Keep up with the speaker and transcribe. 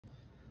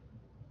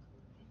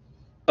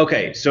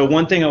Okay, so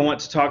one thing I want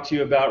to talk to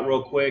you about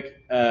real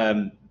quick,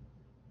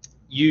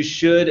 you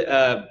should,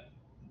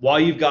 while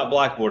you've got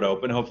Blackboard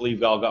open, hopefully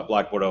you've all got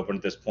Blackboard open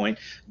at this point,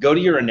 go to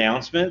your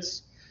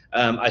announcements.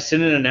 I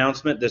sent an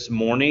announcement this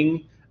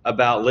morning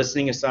about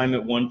listening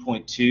assignment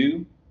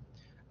 1.2.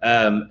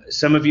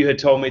 Some of you had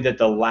told me that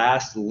the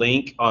last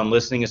link on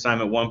listening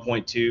assignment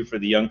 1.2 for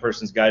the Young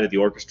Person's Guide to the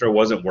Orchestra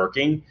wasn't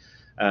working,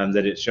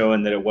 that it's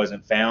showing that it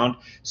wasn't found.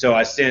 So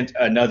I sent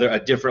a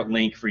different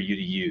link for you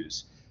to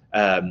use.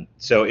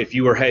 So if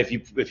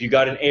you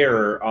got an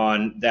error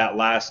on that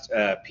last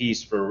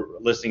piece for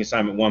listening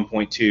assignment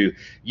 1.2,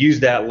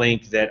 use that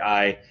link that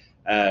I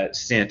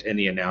sent in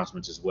the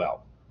announcements as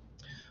well.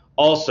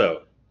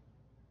 Also,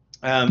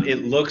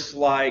 it looks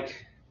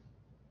like,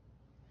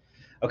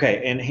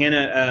 okay, and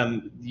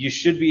Hannah, you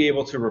should be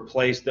able to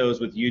replace those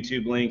with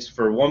YouTube links.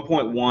 For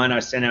 1.1, I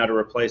sent out a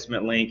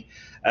replacement link.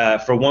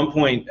 For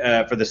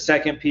the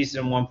second piece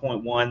in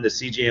 1.1, the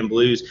CJM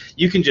Blues,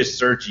 you can just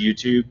search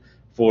YouTube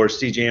for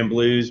CJM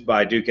Blues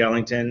by Duke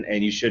Ellington,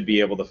 and you should be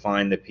able to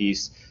find the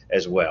piece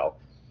as well.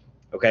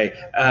 Okay,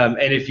 and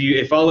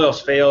if all else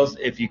fails,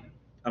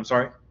 I'm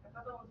sorry?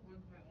 I thought that was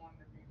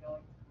 1.1.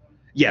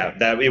 Yeah,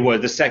 it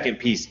was the second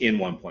piece in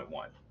 1.1.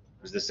 It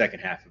was the second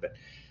half of it.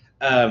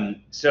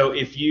 So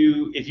if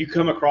you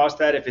come across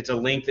that, if it's a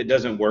link that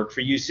doesn't work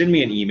for you, send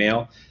me an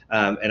email,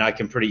 and I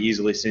can pretty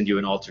easily send you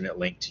an alternate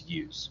link to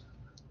use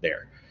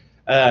there.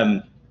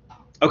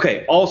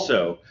 Okay,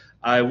 also,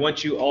 I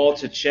want you all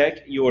to check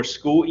your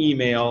school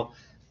email,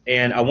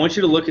 and I want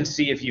you to look and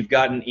see if you've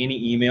gotten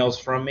any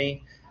emails from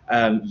me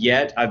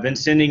yet. I've been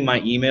sending my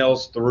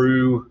emails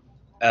through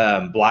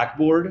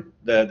Blackboard,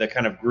 the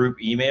kind of group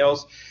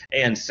emails,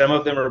 and some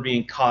of them are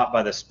being caught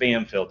by the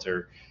spam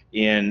filter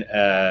in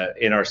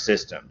our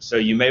system. So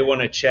you may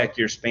want to check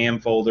your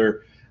spam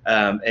folder,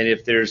 and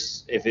if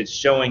it's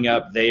showing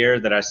up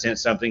there that I sent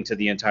something to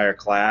the entire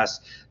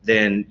class,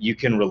 then you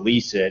can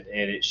release it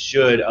and it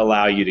should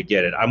allow you to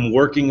get it. I'm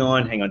working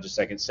on, hang on just a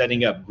second,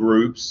 setting up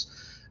groups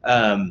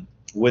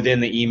within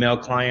the email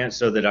client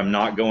so that I'm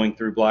not going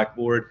through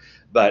Blackboard,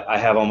 but I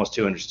have almost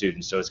 200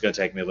 students, so it's going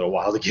to take me a little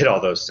while to get all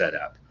those set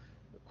up.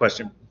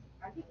 Question?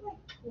 I think like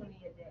 20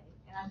 a day,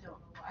 and I don't know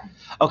why.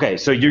 Okay,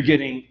 so you're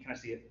getting, can I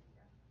see it?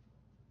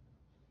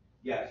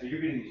 Yeah, so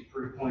you're getting these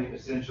proof point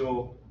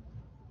essential.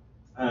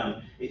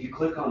 If you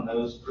click on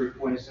those proof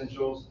point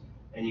essentials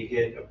and you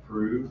hit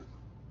approve,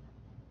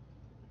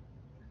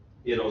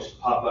 it'll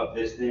pop up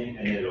this thing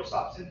and then it'll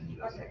stop sending you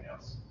those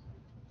emails.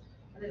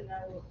 I didn't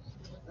know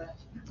what that.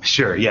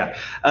 Sure, yeah.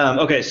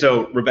 Okay,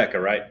 so Rebecca,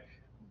 right?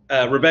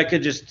 Rebecca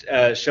just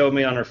showed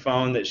me on her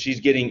phone that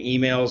she's getting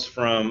emails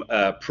from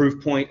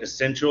Proof Point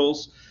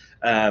Essentials,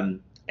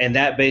 and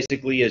that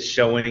basically is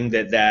showing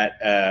that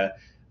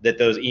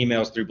those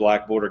emails through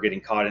Blackboard are getting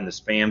caught in the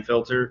spam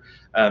filter.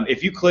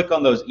 If you click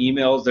on those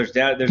emails,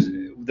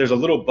 there's a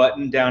little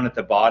button down at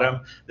the bottom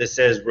that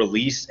says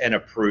Release and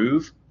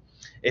Approve.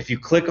 If you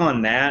click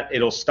on that,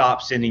 it'll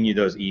stop sending you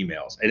those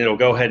emails, and it'll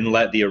go ahead and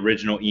let the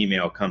original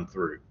email come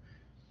through.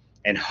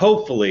 And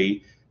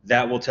hopefully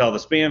that will tell the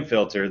spam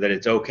filter that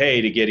it's okay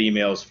to get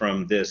emails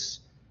from this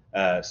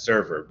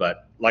server.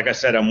 But like I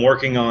said, I'm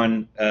working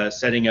on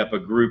setting up a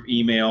group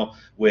email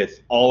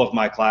with all of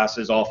my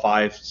classes, all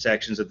 5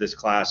 sections of this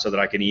class, so that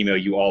I can email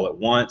you all at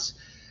once.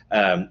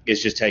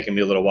 It's just taking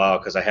me a little while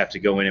because I have to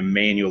go in and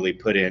manually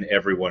put in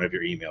every one of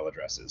your email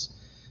addresses.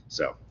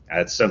 So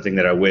that's something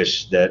that I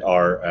wish that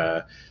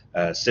our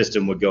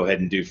system would go ahead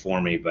and do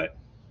for me, but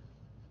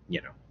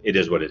you know, it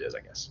is what it is,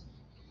 I guess.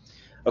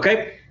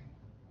 Okay.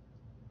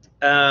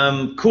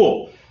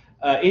 Cool.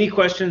 Any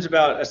questions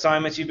about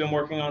assignments you've been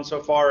working on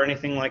so far or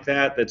anything like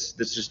that that's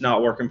just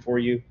not working for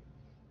you?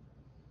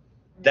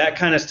 That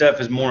kind of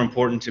stuff is more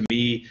important to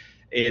me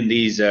in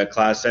these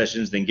class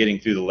sessions than getting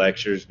through the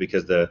lectures,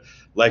 because the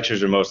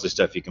lectures are mostly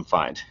stuff you can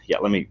find. Yeah,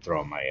 let me throw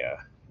on my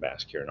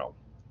mask here and all.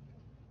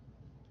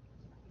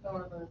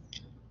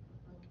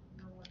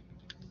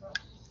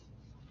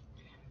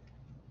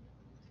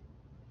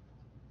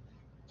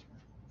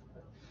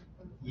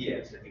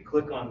 Yes, if you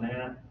click on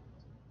that,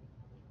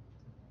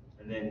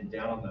 and then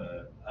down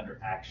under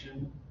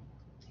action,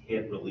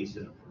 hit release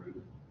and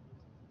approve.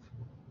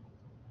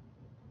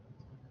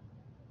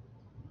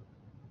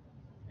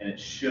 And it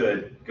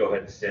should go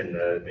ahead and send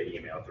the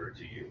email through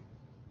to you.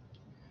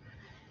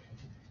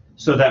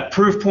 So that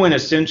Proof Point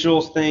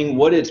Essentials thing,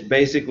 what it's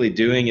basically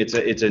doing, it's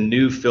a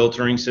new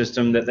filtering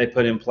system that they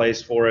put in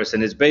place for us,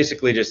 and it's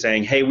basically just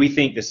saying, hey, we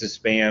think this is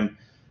spam.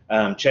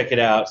 Check it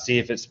out, see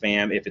if it's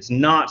spam. If it's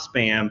not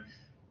spam,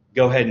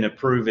 go ahead and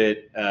approve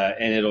it,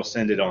 and it'll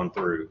send it on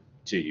through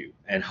to you.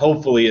 And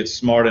hopefully it's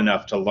smart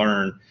enough to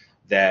learn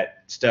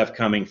that stuff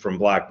coming from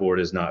Blackboard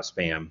is not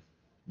spam.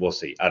 We'll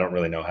see. I don't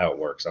really know how it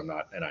works. I'm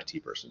not an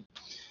IT person.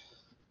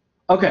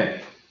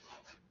 Okay.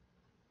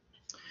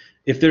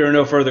 If there are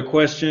no further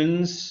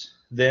questions,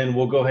 then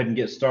we'll go ahead and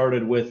get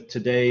started with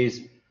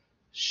today's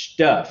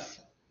stuff.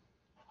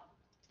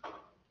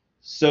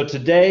 So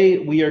today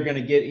we are going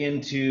to get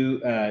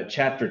into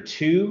chapter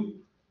 2.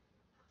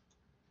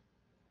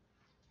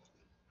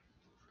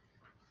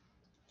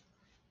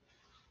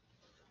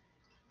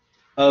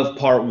 of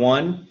part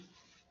one,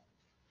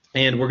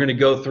 and we're going to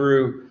go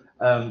through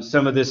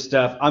some of this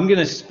stuff. I'm going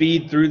to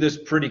speed through this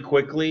pretty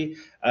quickly.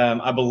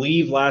 I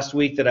believe last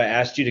week that I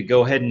asked you to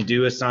go ahead and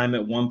do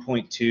assignment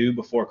 1.2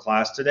 before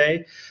class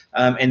today,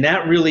 and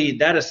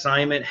that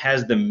assignment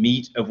has the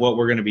meat of what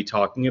we're going to be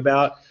talking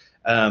about.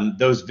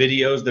 Those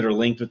videos that are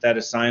linked with that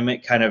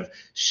assignment kind of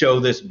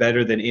show this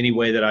better than any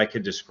way that I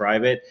could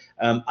describe it.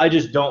 I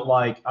just don't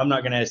I'm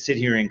not going to sit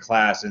here in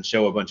class and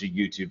show a bunch of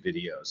YouTube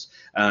videos.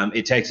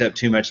 It takes up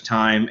too much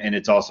time, and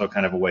it's also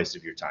kind of a waste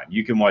of your time.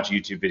 You can watch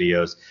YouTube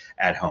videos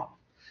at home.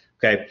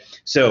 Okay,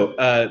 so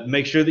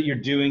make sure that you're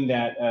doing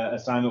that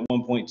assignment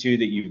 1.2,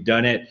 that you've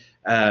done it,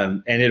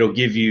 and it'll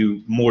give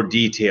you more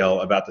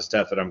detail about the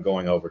stuff that I'm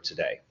going over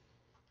today.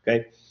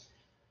 Okay.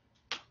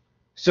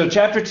 So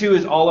chapter 2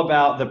 is all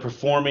about the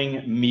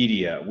performing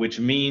media, which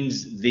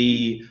means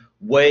the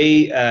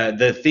way,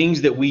 the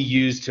things that we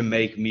use to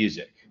make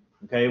music,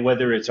 okay?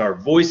 Whether it's our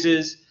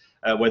voices,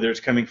 whether it's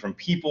coming from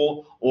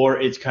people,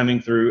 or it's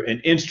coming through an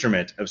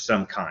instrument of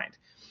some kind.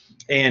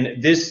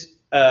 And this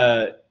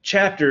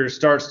chapter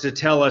starts to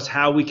tell us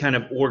how we kind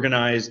of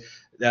organize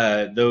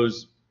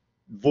those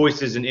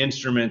voices and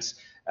instruments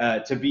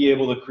to be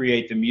able to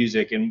create the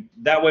music. And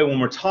that way, when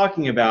we're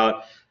talking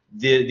about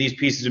these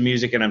pieces of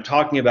music, and I'm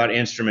talking about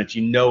instruments,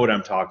 you know what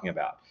I'm talking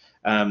about.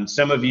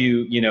 Some of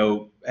you,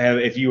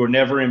 if you were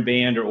never in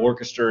band or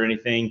orchestra or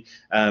anything,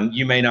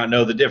 you may not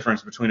know the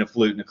difference between a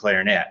flute and a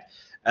clarinet.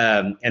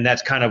 And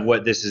that's kind of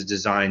what this is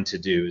designed to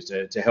do, is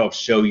to help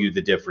show you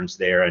the difference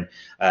there and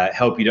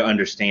help you to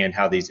understand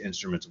how these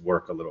instruments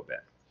work a little bit.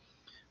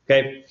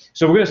 Okay,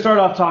 so we're going to start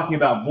off talking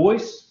about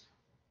voice.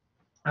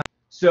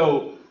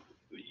 So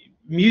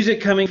music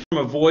coming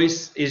from a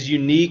voice is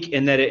unique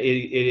in that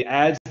it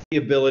adds the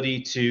ability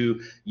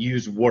to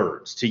use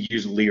words, to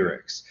use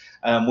lyrics,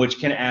 which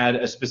can add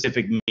a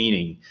specific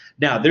meaning.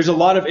 Now, there's a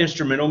lot of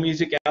instrumental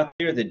music out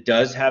there that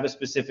does have a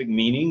specific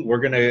meaning. We're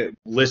going to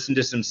listen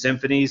to some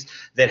symphonies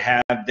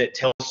that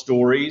tell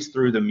stories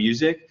through the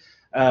music.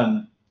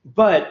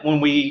 But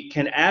when we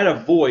can add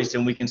a voice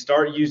and we can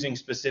start using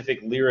specific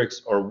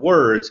lyrics or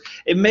words,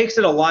 it makes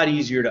it a lot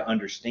easier to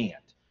understand.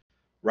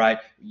 Right?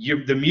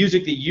 The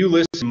music that you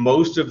listen to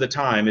most of the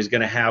time is going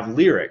to have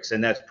lyrics,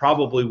 and that's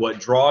probably what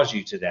draws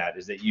you to that,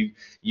 is that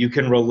you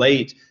can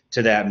relate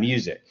to that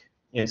music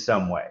in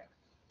some way.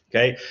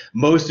 Okay?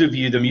 Most of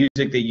you, the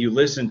music that you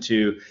listen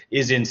to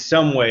is in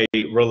some way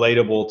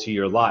relatable to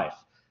your life,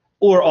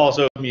 or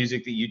also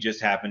music that you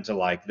just happen to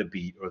like the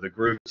beat or the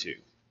groove to.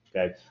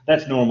 Okay?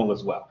 That's normal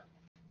as well.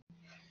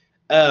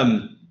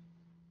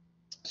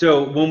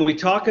 So when we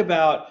talk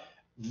about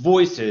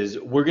voices,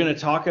 we're going to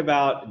talk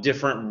about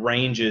different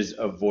ranges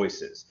of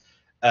voices.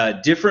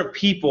 Different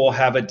people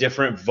have a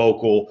different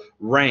vocal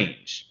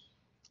range.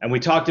 And we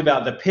talked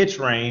about the pitch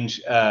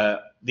range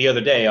the other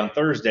day on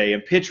Thursday,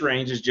 and pitch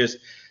range is just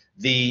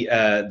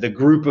the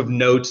group of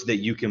notes that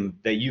you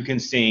can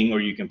sing or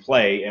you can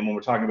play. And when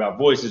we're talking about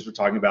voices, we're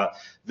talking about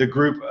the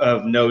group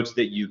of notes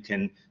that you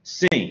can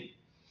sing.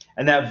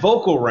 And that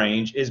vocal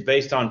range is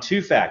based on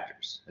two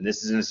factors. And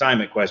this is an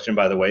assignment question,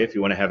 by the way, if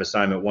you want to have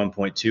assignment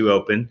 1.2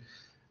 open.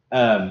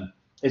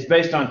 It's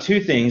based on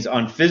two things,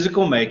 on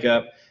physical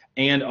makeup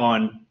and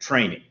on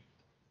training.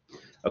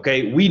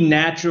 Okay, we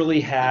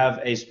naturally have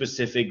a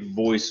specific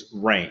voice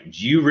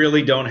range. You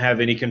really don't have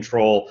any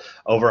control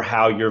over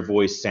how your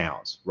voice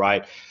sounds,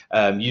 right?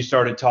 You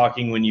started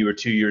talking when you were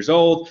 2 years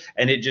old,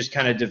 and it just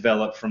kind of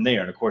developed from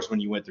there. And of course, when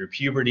you went through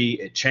puberty,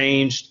 it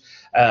changed.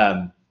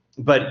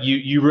 But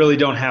you really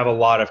don't have a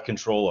lot of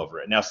control over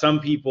it. Now, some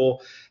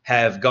people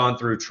have gone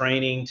through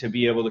training to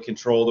be able to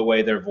control the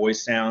way their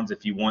voice sounds.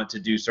 If you want to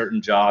do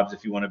certain jobs,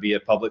 if you want to be a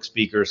public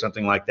speaker or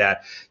something like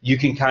that, you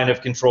can kind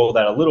of control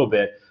that a little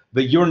bit.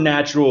 But your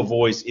natural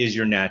voice is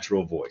your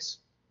natural voice.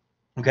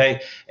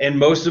 Okay? And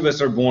most of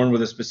us are born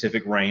with a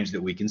specific range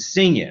that we can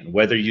sing in.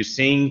 Whether you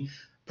sing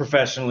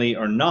professionally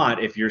or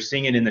not, if you're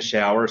singing in the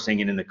shower,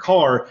 singing in the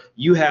car,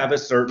 you have a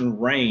certain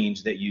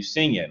range that you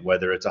sing in,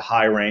 whether it's a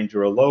high range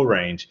or a low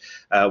range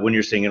when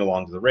you're singing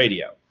along to the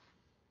radio.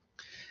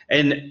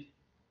 And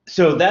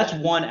so that's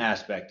one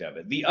aspect of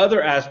it. The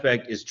other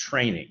aspect is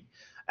training.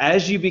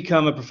 As you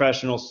become a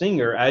professional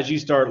singer, as you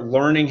start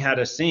learning how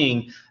to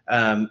sing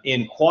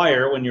in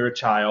choir when you're a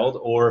child,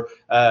 or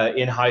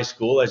in high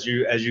school, as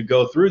you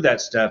go through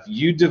that stuff,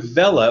 you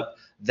develop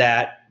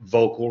that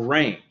vocal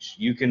range.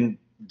 You can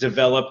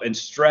develop and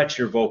stretch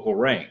your vocal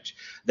range.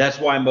 That's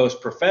why most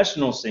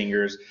professional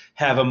singers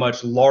have a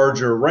much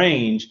larger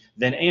range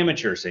than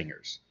amateur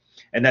singers.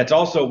 And that's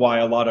also why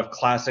a lot of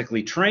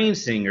classically trained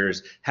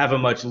singers have a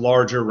much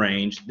larger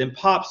range than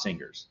pop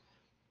singers.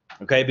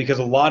 Okay, because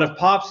a lot of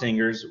pop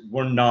singers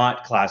were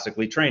not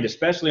classically trained,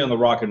 especially on the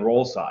rock and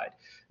roll side.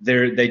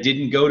 They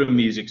didn't go to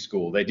music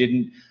school. They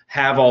didn't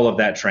have all of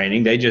that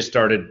training. They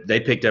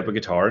picked up a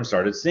guitar and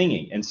started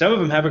singing. And some of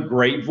them have a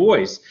great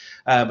voice,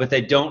 but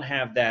they don't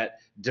have that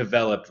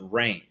developed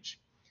range.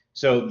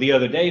 So the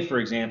other day, for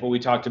example, we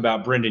talked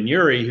about Brendon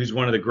Urie, who's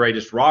one of the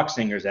greatest rock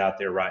singers out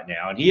there right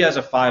now, and he has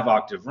a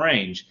 5-octave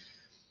range.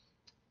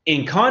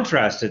 In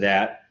contrast to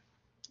that,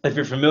 If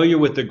you're familiar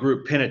with the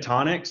group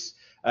Pentatonics,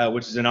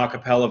 which is an a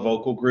cappella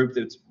vocal group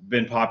that's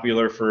been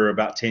popular for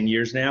about 10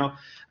 years now,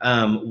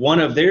 one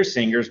of their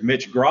singers,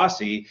 Mitch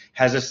Grossi,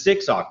 has a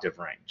 6-octave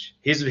range.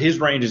 His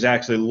range is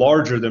actually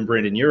larger than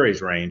Brendan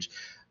Urie's range,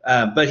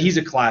 but he's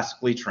a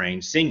classically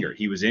trained singer.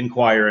 He was in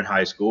choir in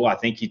high school. I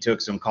think he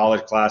took some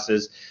college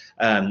classes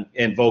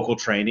in vocal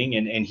training,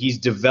 and he's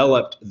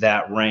developed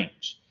that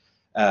range.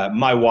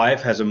 My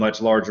wife has a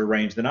much larger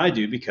range than I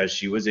do because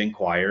she was in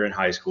choir in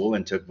high school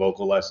and took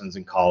vocal lessons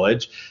in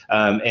college,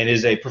 and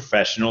is a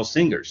professional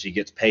singer. She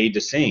gets paid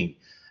to sing.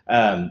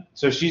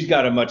 So she's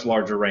got a much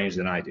larger range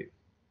than I do.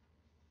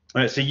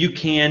 So you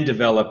can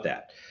develop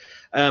that.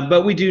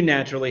 But we do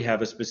naturally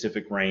have a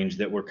specific range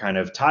that we're kind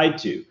of tied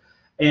to.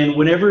 And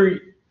whenever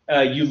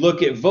you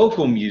look at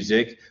vocal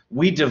music,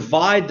 we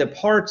divide the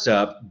parts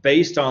up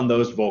based on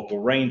those vocal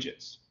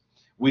ranges.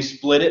 We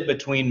split it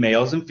between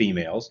males and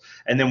females,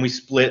 and then we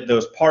split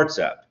those parts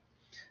up.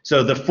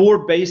 So the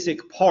 4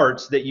 basic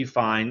parts that you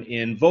find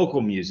in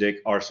vocal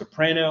music are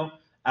soprano,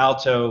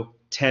 alto,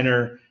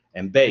 tenor,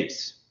 and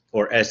bass,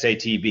 or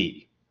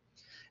SATB.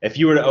 If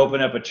you were to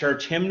open up a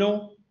church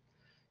hymnal,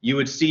 you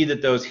would see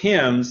that those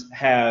hymns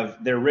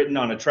they're written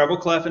on a treble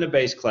clef and a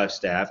bass clef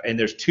staff, and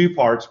there's 2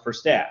 parts per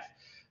staff.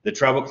 The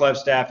treble clef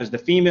staff is the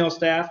female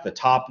staff, the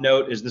top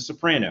note is the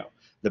soprano,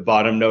 the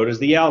bottom note is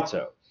the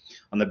alto.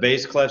 On the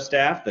bass clef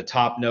staff, the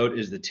top note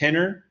is the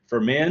tenor for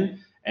men,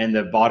 and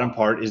the bottom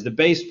part is the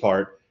bass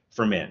part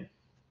for men,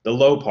 the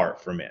low part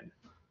for men.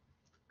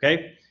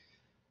 Okay?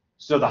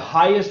 So the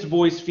highest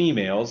voice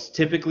females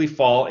typically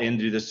fall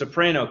into the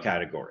soprano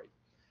category.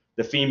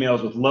 The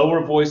females with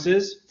lower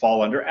voices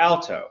fall under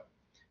alto.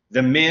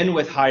 The men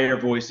with higher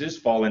voices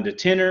fall into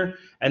tenor,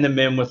 and the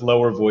men with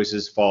lower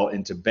voices fall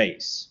into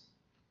bass.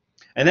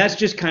 And that's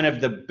just kind of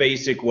the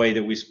basic way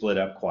that we split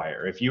up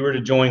choir. If you were to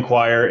join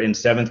choir in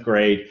 7th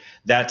grade,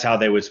 that's how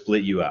they would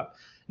split you up.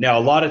 Now, a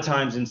lot of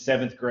times in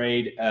 7th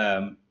grade,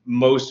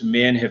 most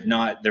men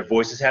their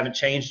voices haven't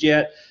changed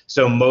yet.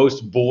 So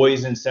most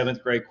boys in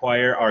 7th grade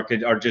choir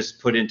are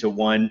just put into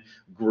one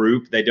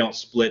group. They don't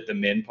split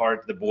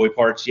the boy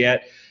parts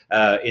yet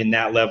in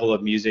that level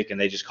of music, and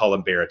they just call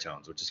them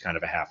baritones, which is kind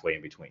of a halfway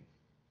in between.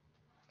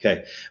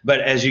 Okay,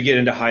 but as you get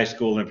into high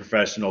school and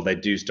professional, they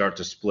do start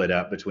to split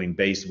up between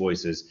bass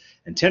voices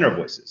and tenor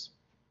voices.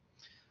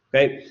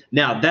 Okay,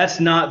 now that's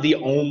not the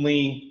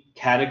only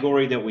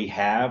category that we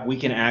have. We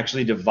can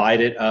actually divide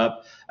it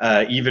up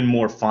even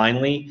more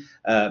finely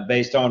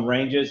based on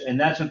ranges, and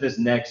that's what this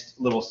next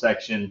little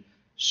section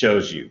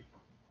shows you.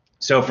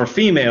 So for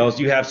females,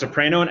 you have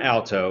soprano and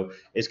alto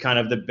is kind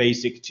of the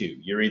basic 2.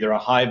 You're either a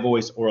high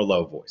voice or a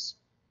low voice.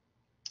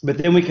 But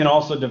then we can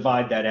also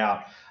divide that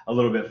out a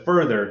little bit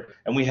further,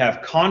 and we have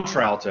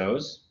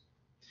contraltos,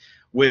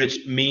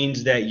 which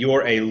means that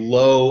you're a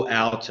low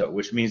alto,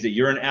 which means that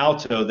you're an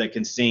alto that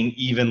can sing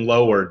even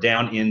lower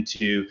down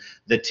into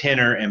the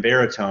tenor and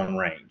baritone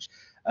range.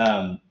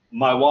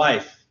 My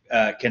wife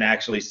can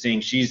actually sing.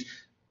 She's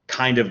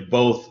kind of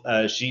both.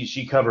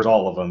 She covers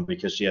all of them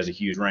because she has a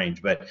huge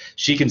range, but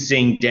she can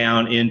sing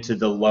down into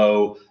the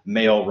low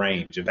male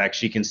range. In fact,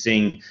 she can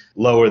sing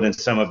lower than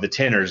some of the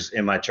tenors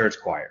in my church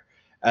choir.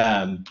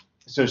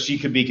 So she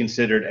could be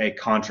considered a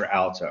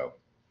contralto.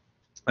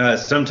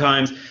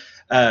 Sometimes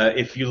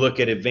if you look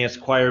at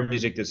advanced choir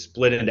music that's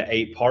split into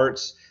 8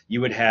 parts,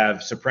 you would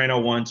have soprano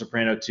 1,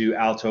 soprano 2,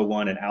 alto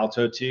 1, and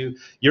alto 2.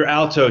 Your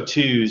alto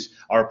 2s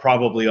are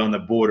probably on the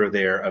border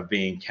there of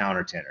being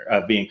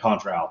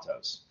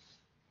contraltos.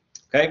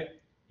 Okay?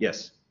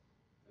 Yes?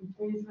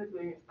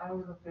 Basically, I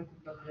was a 50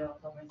 of the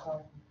alto myself in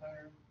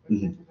choir, but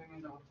basically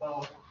we know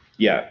both.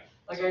 Yeah.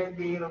 Like I could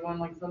be either one,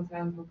 like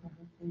sometimes we'll have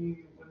me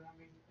sing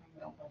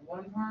alto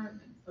 1 part,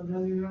 and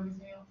sometimes you have me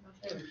sing alto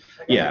 2.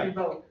 Like Yeah. I could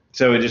do both.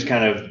 So it just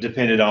kind of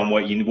depended on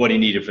what he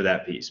needed for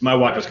that piece. My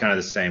wife was kind of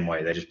the same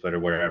way. They just put her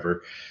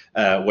wherever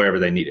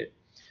they need it.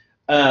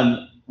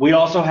 We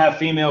also have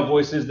female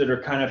voices that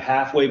are kind of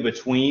halfway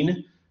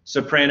between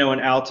soprano and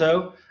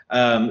alto.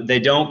 They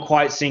don't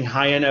quite sing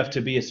high enough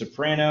to be a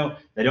soprano.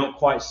 They don't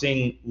quite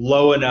sing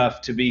low enough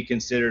to be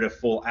considered a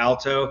full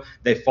alto.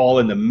 They fall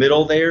in the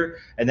middle there,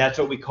 and that's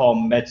what we call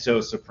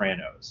mezzo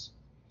sopranos,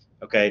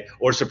 okay,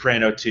 or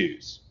soprano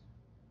 2s.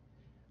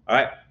 All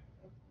right.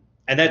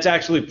 And that's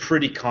actually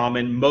pretty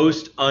common.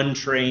 Most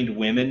untrained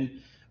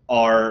women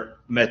are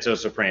mezzo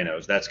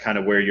sopranos. That's kind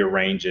of where your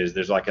range is.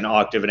 There's like an 1.5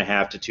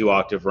 octave to 2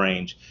 octave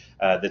range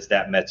that's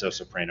that mezzo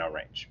soprano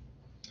range.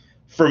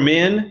 For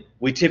men,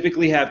 we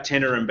typically have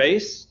tenor and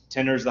bass.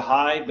 Tenor is the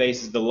high,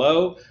 bass is the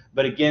low.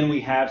 But again, we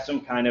have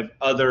some kind of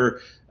other,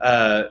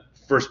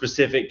 for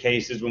specific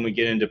cases when we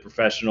get into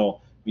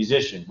professional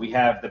musician. We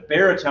have the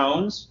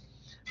baritones,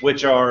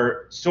 which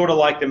are sort of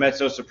like the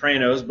mezzo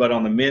sopranos, but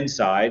on the men's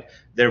side.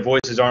 Their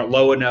voices aren't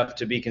low enough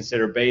to be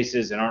considered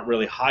basses and aren't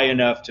really high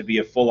enough to be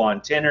a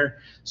full-on tenor,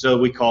 so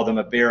we call them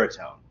a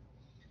baritone.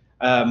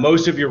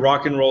 Most of your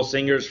rock and roll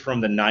singers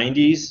from the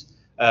 90s,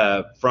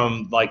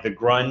 from like the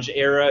grunge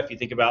era, if you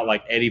think about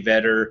like Eddie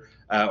Vedder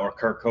or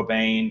Kurt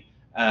Cobain,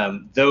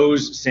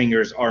 those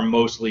singers are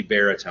mostly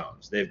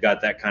baritones. They've got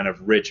that kind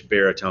of rich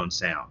baritone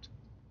sound.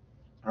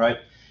 right?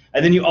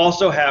 And then you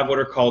also have what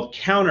are called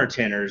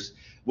countertenors,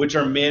 which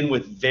are men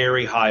with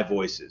very high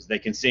voices. They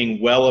can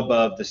sing well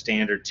above the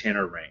standard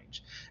tenor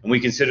range, and we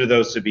consider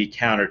those to be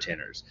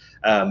countertenors.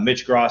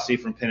 Mitch Grassi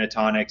from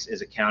Pentatonix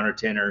is a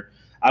countertenor.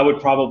 I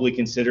would probably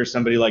consider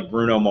somebody like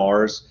Bruno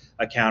Mars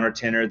a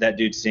countertenor. That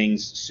dude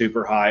sings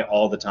super high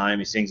all the time.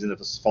 He sings in the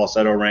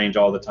falsetto range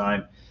all the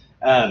time.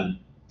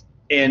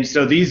 And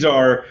so these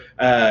are,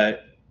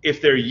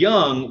 if they're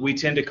young, we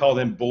tend to call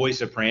them boy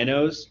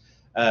sopranos.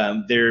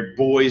 They're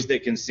boys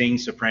that can sing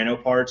soprano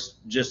parts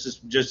just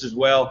as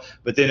well.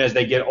 But then as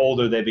they get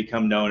older, they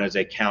become known as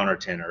a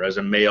countertenor, as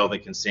a male that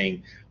can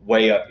sing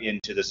way up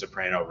into the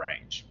soprano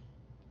range,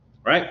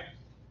 right?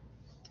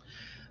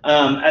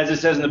 As it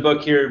says in the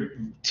book here,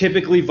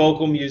 typically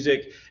vocal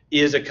music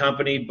is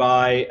accompanied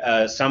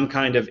by some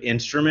kind of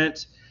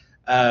instrument.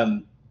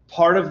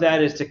 Part of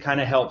that is to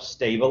kind of help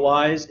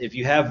stabilize. If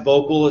you have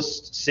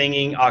vocalists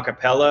singing a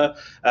cappella,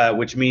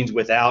 which means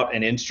without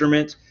an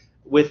instrument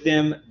with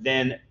them,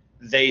 then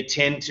they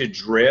tend to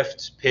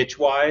drift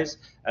pitch-wise.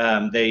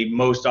 They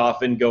most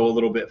often go a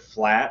little bit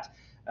flat.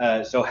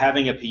 So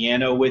having a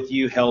piano with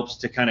you helps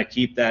to kind of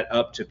keep that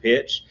up to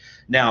pitch.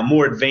 Now,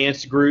 more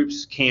advanced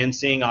groups can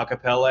sing a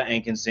cappella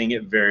and can sing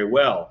it very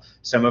well.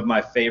 Some of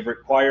my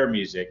favorite choir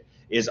music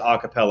is a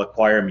cappella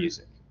choir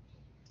music.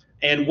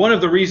 And one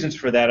of the reasons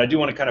for that, I do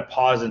want to kind of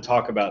pause and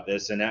talk about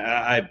this, and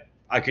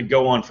I could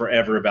go on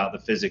forever about the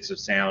physics of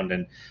sound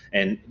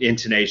and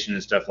intonation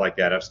and stuff like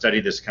that. I've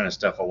studied this kind of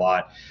stuff a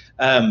lot.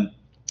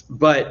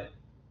 But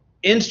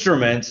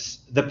instruments,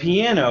 the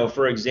piano,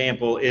 for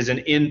example, is an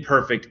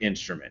imperfect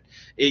instrument.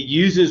 It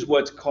uses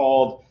what's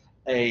called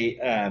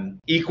a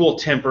equal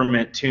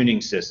temperament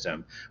tuning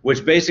system,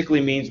 which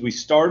basically means we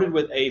started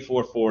with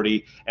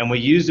A440 and we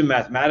used a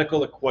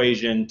mathematical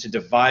equation to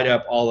divide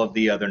up all of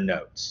the other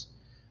notes.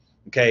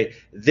 Okay,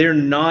 they're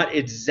not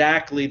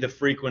exactly the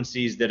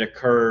frequencies that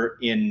occur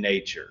in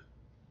nature.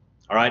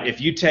 All right,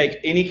 if you take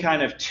any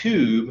kind of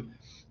tube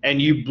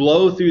and you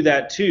blow through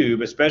that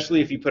tube, especially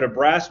if you put a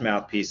brass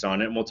mouthpiece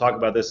on it, and we'll talk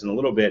about this in a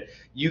little bit,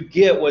 you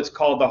get what's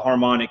called the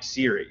harmonic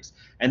series.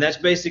 And that's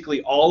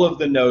basically all of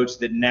the notes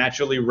that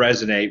naturally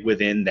resonate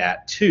within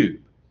that tube.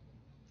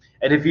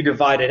 And if you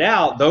divide it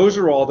out, those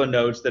are all the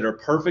notes that are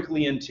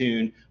perfectly in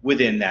tune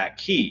within that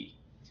key,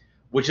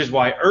 which is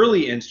why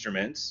early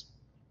instruments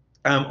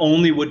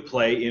only would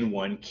play in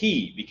one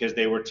key because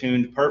they were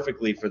tuned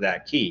perfectly for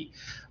that key.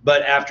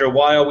 But after a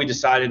while, we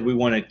decided we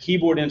wanted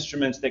keyboard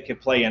instruments that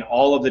could play in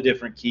all of the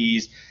different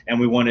keys, and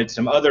we wanted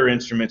some other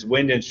instruments,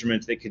 wind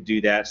instruments, that could do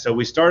that. So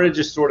we started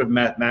just sort of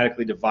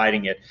mathematically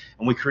dividing it,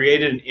 and we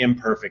created an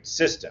imperfect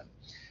system.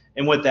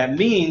 And what that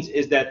means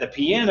is that the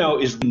piano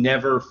is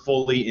never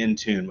fully in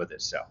tune with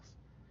itself.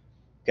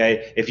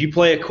 Okay? If you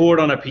play a chord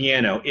on a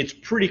piano, it's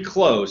pretty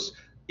close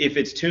if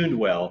it's tuned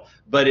well,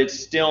 but it's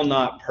still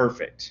not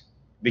perfect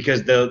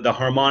because the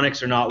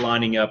harmonics are not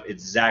lining up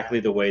exactly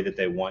the way that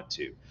they want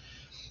to.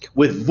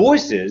 With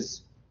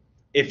voices,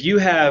 if you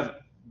have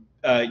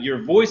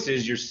your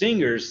voices, your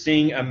singers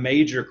sing a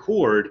major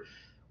chord,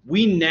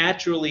 we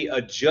naturally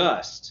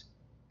adjust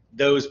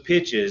those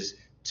pitches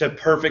to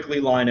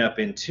perfectly line up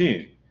in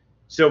tune.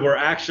 So we're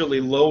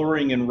actually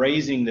lowering and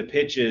raising the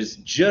pitches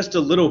just a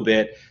little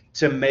bit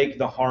to make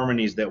the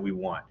harmonies that we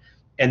want.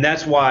 And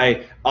that's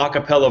why a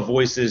cappella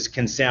voices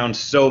can sound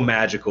so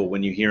magical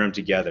when you hear them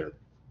together.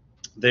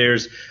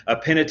 There's a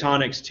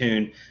Pentatonix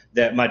tune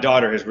that my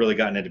daughter has really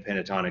gotten into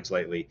Pentatonix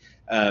lately.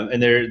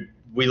 And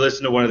we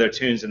listened to one of their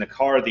tunes in the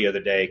car the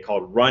other day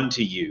called Run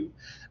to You.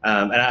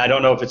 And I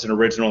don't know if it's an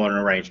original or an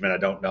arrangement. I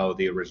don't know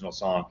the original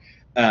song.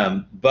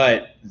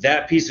 But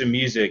that piece of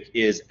music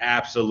is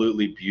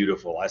absolutely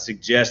beautiful. I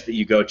suggest that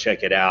you go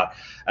check it out.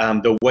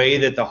 The way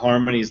that the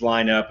harmonies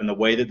line up and the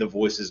way that the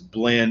voices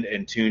blend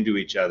and tune to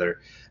each other,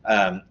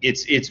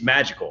 it's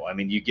magical. I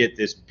mean, you get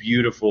this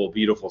beautiful,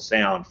 beautiful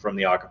sound from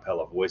the a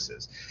cappella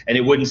voices. And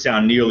it wouldn't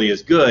sound nearly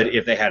as good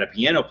if they had a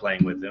piano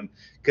playing with them,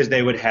 because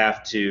they would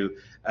have to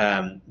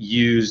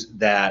use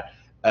that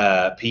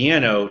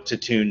piano to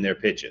tune their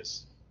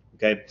pitches.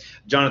 Okay,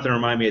 Jonathan,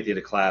 remind me at the end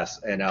of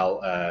class, and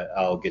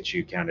I'll get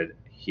you counted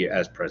here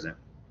as present.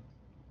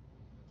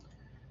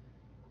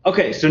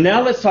 Okay, so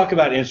now let's talk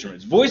about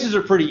instruments. Voices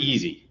are pretty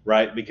easy,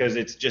 right? Because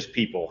it's just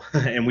people,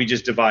 and we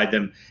just divide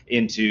them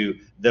into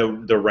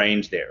the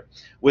range there.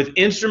 With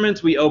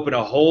instruments, we open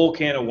a whole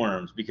can of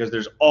worms because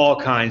there's all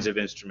kinds of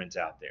instruments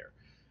out there.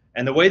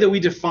 And the way that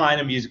we define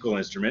a musical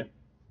instrument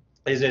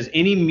is as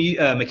any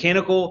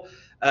mechanical,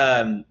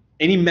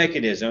 any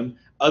mechanism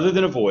other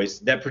than a voice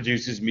that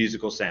produces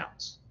musical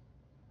sounds.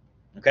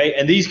 Okay,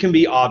 and these can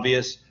be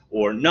obvious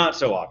or not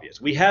so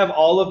obvious. We have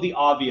all of the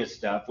obvious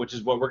stuff, which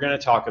is what we're going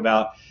to talk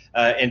about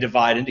and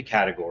divide into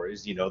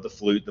categories, you know, the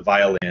flute, the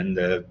violin,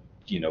 the,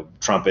 you know,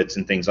 trumpets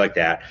and things like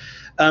that.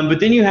 But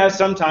then you have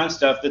sometimes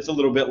stuff that's a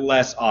little bit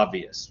less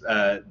obvious.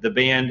 The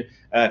band,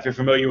 if you're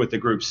familiar with the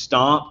group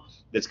Stomp,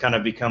 that's kind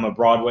of become a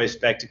Broadway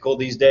spectacle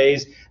these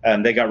days.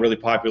 They got really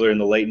popular in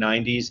the late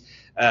 90s.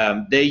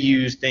 They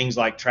use things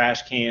like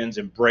trash cans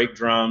and brake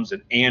drums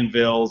and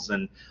anvils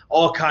and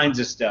all kinds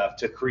of stuff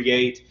to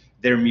create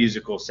their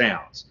musical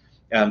sounds.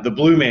 The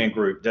Blue Man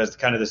Group does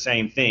kind of the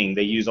same thing.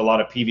 They use a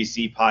lot of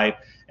PVC pipe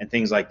and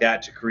things like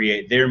that to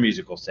create their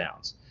musical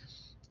sounds.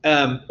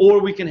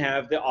 Or we can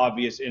have the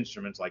obvious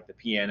instruments like the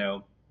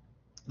piano,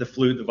 the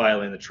flute, the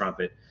violin, the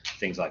trumpet,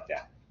 things like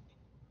that.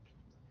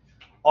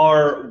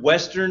 Our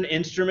Western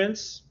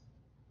instruments,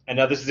 and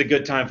now this is a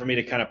good time for me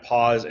to kind of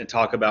pause and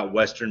talk about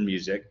Western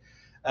music.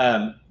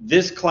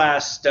 This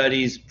class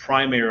studies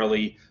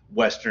primarily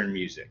Western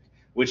music,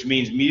 which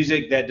means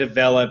music that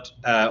developed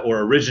or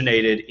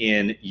originated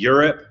in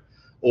Europe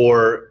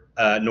or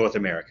North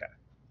America.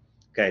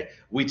 Okay,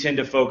 we tend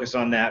to focus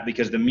on that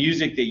because the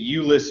music that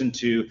you listen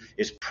to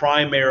is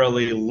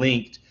primarily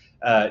linked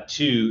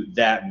to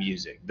that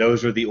music.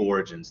 Those are the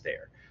origins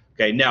there.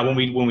 Okay, now when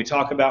we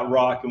talk about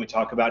rock and we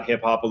talk about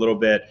hip hop a little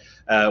bit,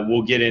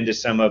 we'll get into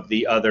some of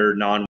the other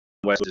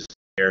non-Western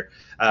there,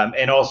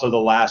 and also the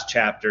last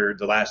chapter,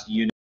 the last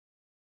unit.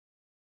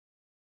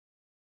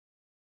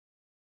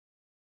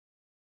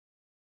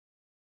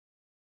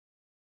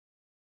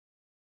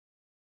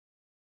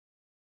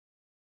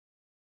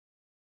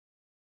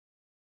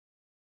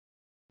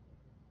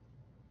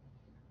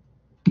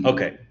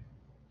 Okay,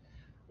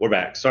 we're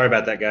back. Sorry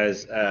about that,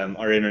 guys.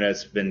 Our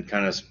internet's been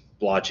kind of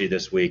splotchy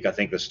this week. I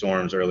think the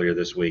storms earlier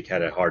this week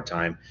had a hard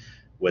time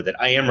with it.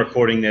 I am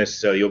recording this,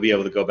 so you'll be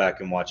able to go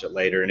back and watch it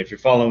later. And if you're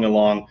following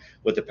along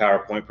with the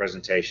PowerPoint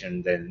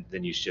presentation, then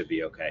you should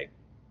be okay.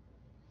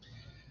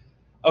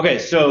 Okay,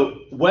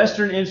 so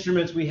Western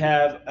instruments, we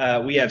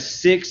have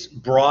 6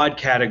 broad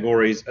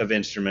categories of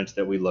instruments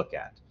that we look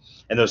at.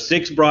 And those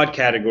 6 broad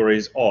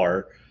categories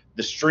are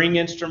the string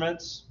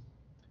instruments,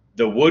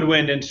 the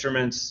woodwind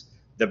instruments,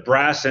 the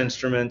brass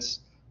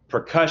instruments,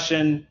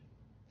 percussion,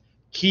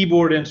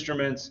 keyboard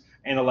instruments,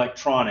 and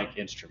electronic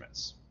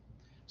instruments.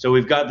 So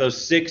we've got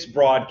those 6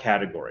 broad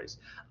categories.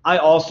 I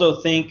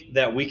also think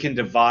that we can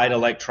divide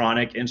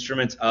electronic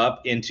instruments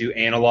up into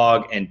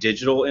analog and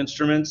digital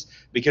instruments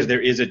because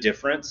there is a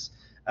difference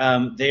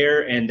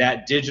there, and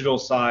that digital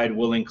side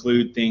will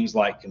include things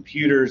like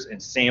computers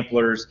and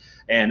samplers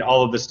and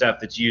all of the stuff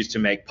that's used to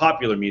make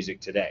popular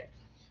music today.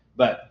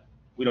 But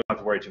we don't have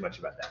to worry too much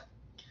about that.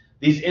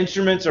 These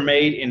instruments are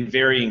made in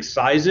varying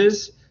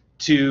sizes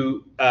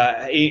to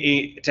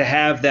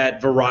have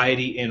that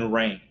variety in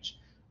range.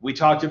 When we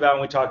talked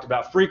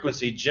about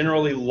frequency,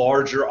 generally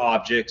larger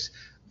objects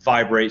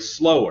vibrate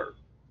slower,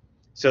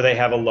 so they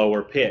have a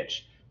lower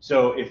pitch.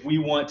 So if we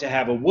want to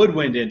have a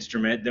woodwind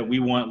instrument that we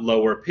want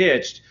lower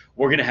pitched,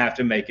 we're going to have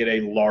to make it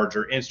a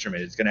larger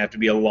instrument. It's going to have to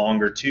be a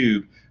longer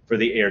tube for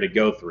the air to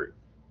go through.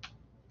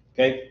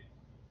 Okay.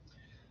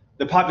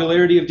 The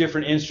popularity of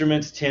different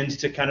instruments tends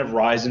to kind of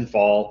rise and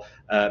fall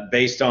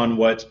based on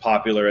what's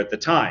popular at the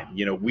time.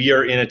 You know, we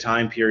are in a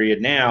time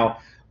period now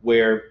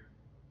where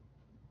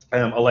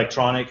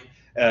electronic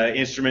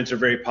instruments are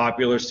very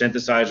popular.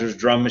 Synthesizers,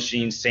 drum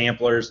machines,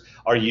 samplers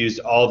are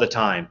used all the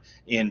time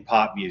in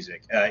pop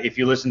music. If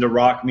you listen to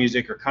rock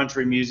music or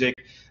country music,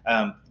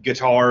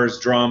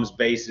 guitars, drums,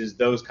 basses,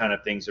 those kind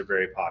of things are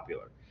very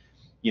popular.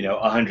 You know,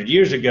 100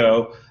 years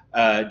ago,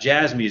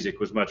 jazz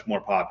music was much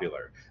more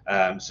popular.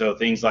 So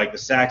things like the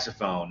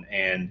saxophone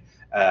and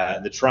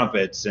the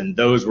trumpets, and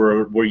those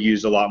were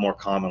used a lot more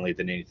commonly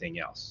than anything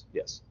else.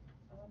 Yes?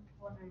 I was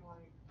wondering,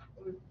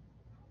 like,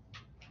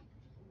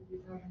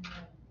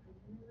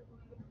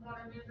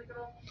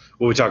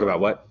 Will we talk about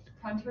what?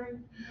 country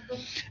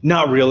music?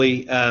 Not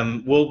really.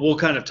 We'll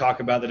kind of talk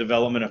about the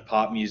development of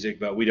pop music,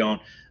 but we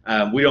don't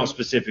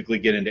specifically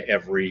get into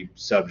every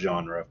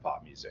subgenre of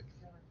pop music.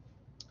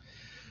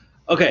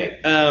 Okay.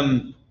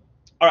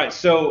 All right.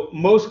 So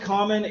most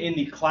common in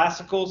the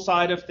classical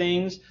side of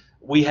things,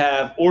 we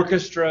have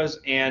orchestras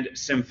and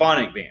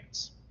symphonic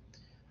bands.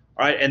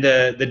 All right. And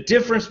the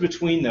difference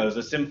between those,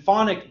 a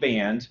symphonic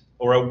band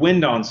or a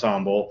wind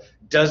ensemble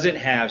doesn't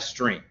have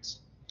strings.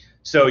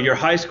 So your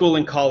high school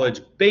and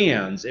college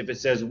bands, if it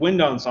says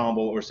wind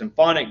ensemble or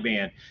symphonic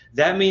band,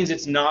 that means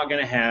it's not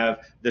going to have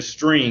the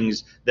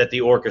strings that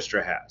the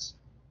orchestra has.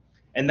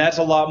 And that's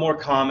a lot more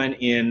common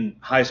in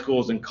high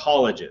schools and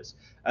colleges.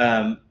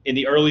 In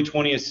the early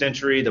 20th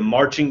century, the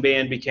marching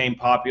band became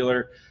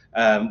popular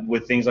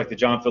with things like the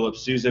John Philip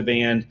Sousa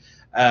band.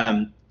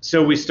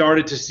 So we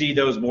started to see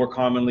those more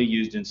commonly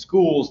used in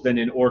schools than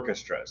in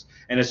orchestras.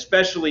 And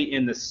especially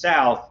in the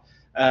South,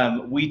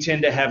 we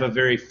tend to have a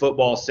very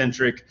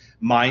football-centric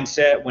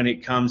mindset when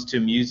it comes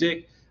to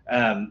music.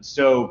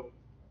 So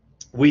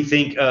we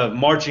think of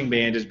marching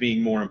band as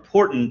being more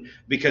important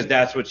because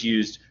that's what's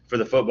used for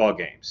the football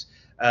games.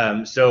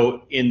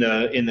 So in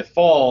the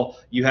fall,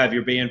 you have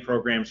your band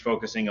programs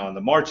focusing on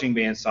the marching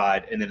band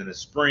side, and then in the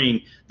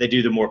spring, they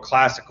do the more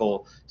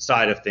classical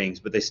side of things,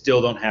 but they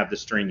still don't have the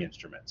string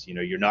instruments. You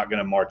know, you're not going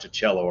to march a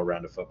cello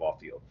around a football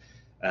field.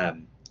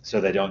 So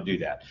they don't do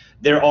that.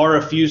 There are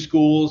a few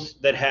schools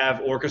that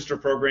have orchestra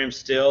programs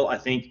still. I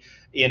think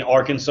in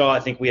Arkansas, I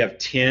think we have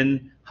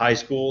 10 high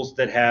schools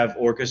that have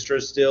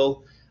orchestras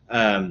still.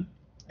 And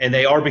and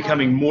they are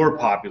becoming more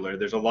popular.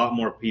 There's a lot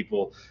more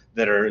people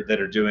that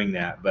are doing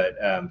that. But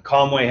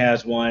Conway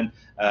has one,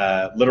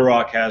 Little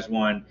Rock has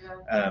one,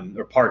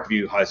 or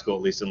Parkview High School,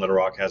 at least in Little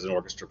Rock, has an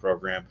orchestra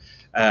program.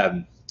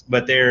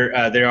 But they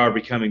are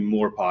becoming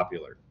more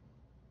popular.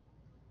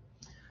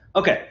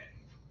 Okay.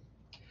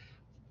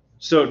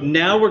 So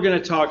now we're going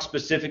to talk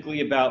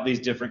specifically about these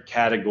different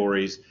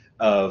categories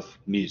of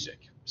music,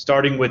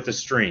 starting with the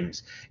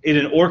strings. In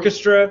an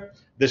orchestra,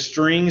 the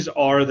strings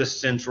are the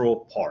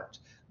central part.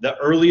 The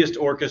earliest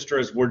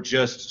orchestras were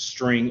just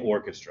string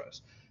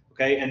orchestras.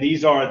 Okay, and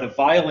these are the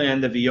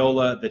violin, the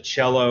viola, the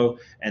cello,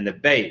 and the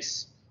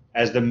bass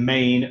as the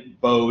main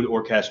bowed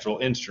orchestral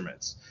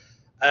instruments.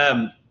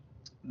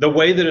 The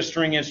way that a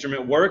string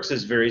instrument works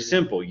is very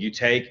simple. You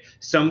take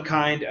some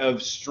kind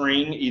of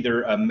string,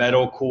 either a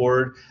metal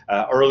cord.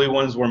 Early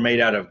ones were made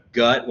out of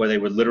gut, where they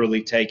would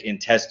literally take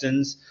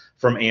intestines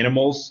from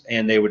animals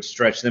and they would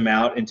stretch them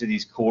out into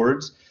these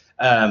cords.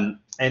 And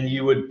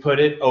you would put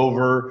it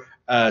over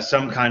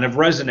some kind of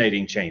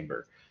resonating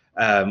chamber.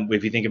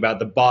 If you think about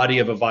the body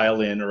of a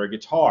violin or a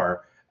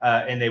guitar,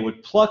 and they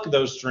would pluck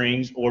those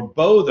strings or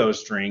bow those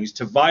strings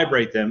to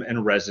vibrate them and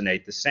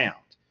resonate the sound.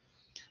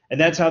 And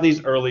that's how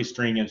these early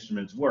string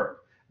instruments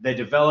work. They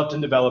developed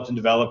and developed and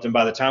developed, and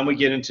by the time we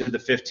get into the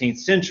 15th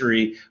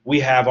century, we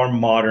have our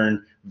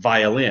modern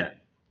violin.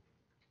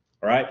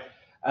 All right?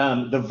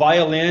 The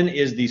violin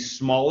is the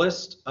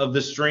smallest of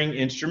the string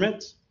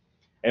instruments,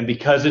 and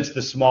because it's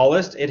the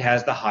smallest, it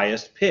has the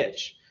highest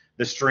pitch.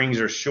 The strings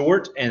are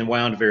short and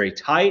wound very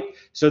tight,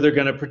 so they're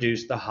going to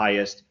produce the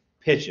highest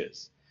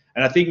pitches.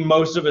 And I think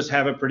most of us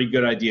have a pretty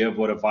good idea of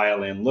what a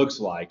violin looks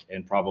like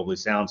and probably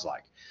sounds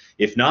like.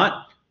 If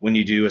not, when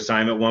you do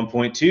assignment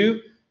 1.2,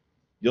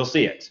 you'll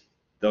see it.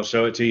 They'll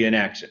show it to you in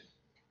action.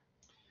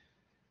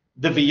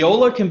 The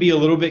viola can be a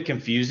little bit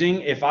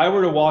confusing. If I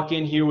were to walk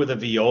in here with a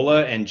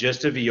viola and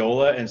just a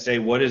viola and say,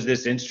 what is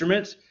this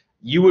instrument?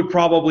 You would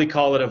probably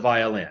call it a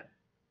violin.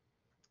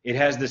 It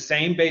has the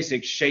same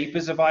basic shape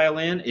as a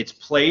violin. It's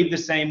played the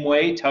same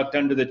way, tucked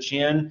under the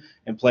chin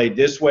and played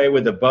this way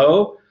with a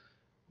bow,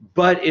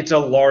 but it's a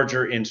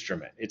larger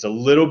instrument. It's a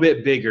little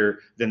bit bigger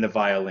than the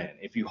violin.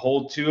 If you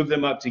hold two of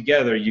them up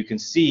together, you can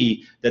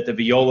see that the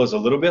viola is a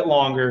little bit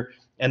longer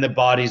and the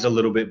body's a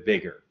little bit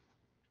bigger.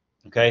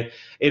 Okay?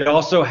 It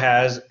also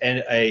has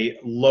a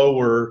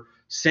lower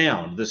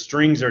sound. The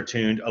strings are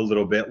tuned a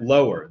little bit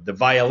lower. The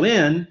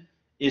violin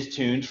is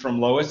tuned from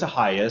lowest to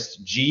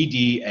highest, G,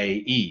 D, A,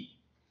 E.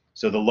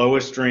 So the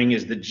lowest string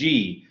is the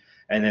G,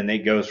 and then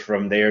it goes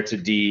from there to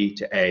D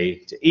to A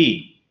to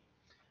E.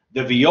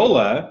 The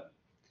viola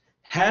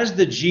has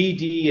the G,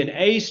 D, and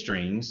A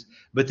strings,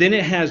 but then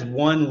it has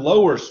one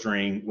lower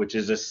string, which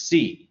is a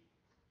C.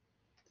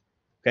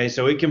 Okay,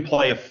 so it can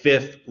play a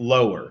fifth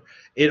lower.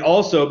 It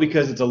also,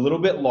 because it's a little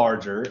bit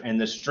larger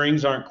and the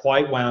strings aren't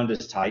quite wound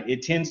as tight,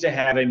 it tends to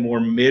have a more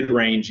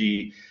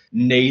mid-rangey,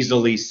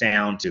 nasally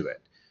sound to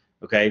it.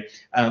 Okay,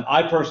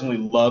 I personally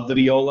love the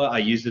viola. I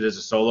use it as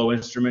a solo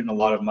instrument in a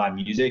lot of my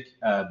music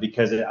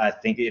because I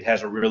think it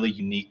has a really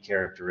unique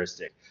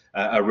characteristic,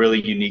 a really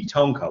unique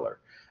tone color,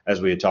 as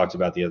we had talked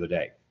about the other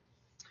day.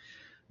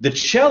 The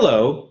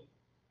cello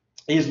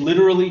is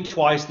literally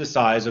twice the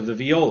size of the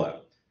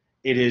viola.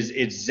 It is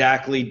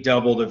exactly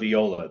double the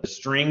viola. The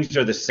strings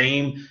are the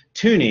same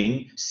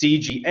tuning, C,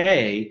 G,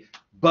 A,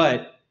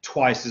 but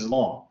twice as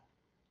long.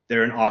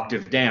 They're an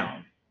octave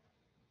down.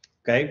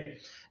 Okay?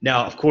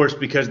 Now, of course,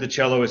 because the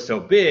cello is so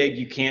big,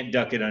 you can't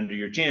duck it under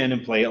your chin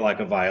and play it like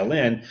a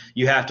violin.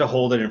 You have to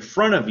hold it in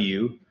front of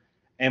you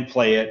and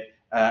play it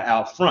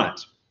out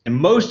front. And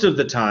most of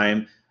the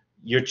time,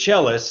 your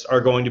cellists are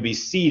going to be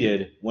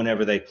seated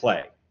whenever they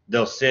play.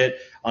 They'll sit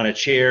on a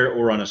chair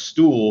or on a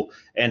stool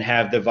and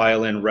have the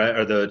violin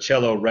or the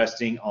cello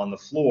resting on the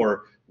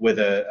floor with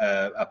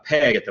a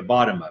peg at the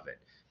bottom of it,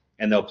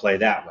 and they'll play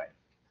that way.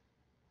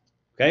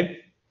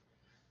 Okay?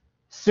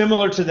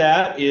 Similar to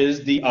that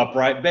is the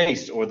upright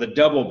bass or the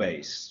double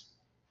bass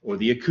or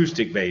the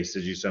acoustic bass,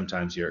 as you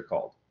sometimes hear it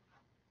called.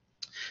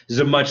 This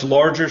is a much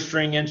larger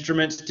string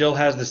instrument, still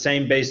has the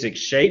same basic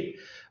shape,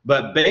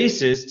 but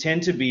basses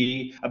tend to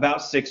be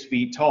about 6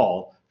 feet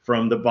tall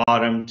from the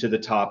bottom to the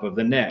top of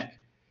the neck.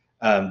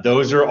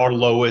 Those are our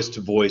lowest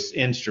voice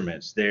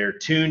instruments. They're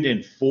tuned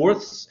in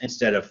fourths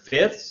instead of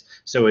fifths,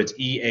 so it's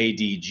E, A,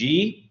 D,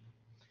 G.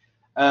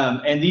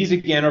 And these,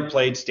 again, are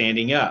played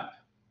standing up.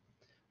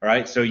 All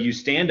right, so you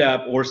stand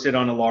up or sit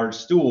on a large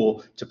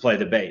stool to play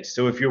the bass.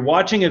 So if you're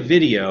watching a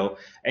video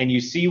and you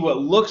see what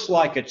looks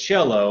like a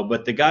cello,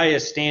 but the guy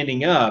is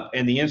standing up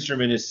and the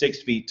instrument is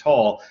 6 feet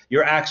tall,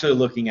 you're actually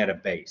looking at a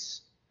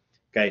bass.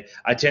 Okay,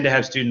 I tend to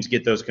have students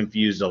get those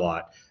confused a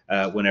lot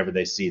whenever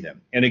they see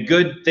them. And a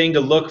good thing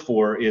to look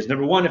for is,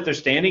 number one, if they're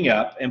standing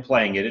up and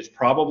playing it, it's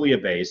probably a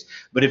bass.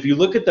 But if you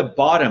look at the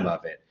bottom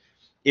of it,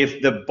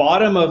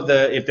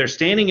 if they're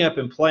standing up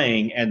and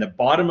playing and the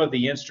bottom of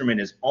the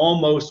instrument is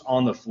almost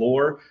on the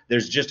floor,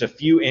 there's just a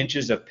few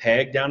inches of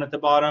peg down at the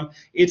bottom,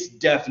 it's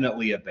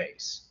definitely a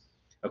bass.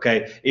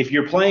 Okay, if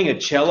you're playing a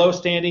cello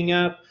standing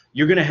up,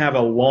 you're going to have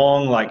a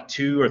long, like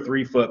 2 or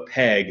 3 foot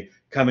peg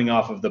coming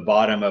off of the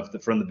bottom of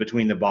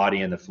between the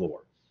body and the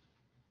floor.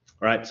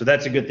 All right, so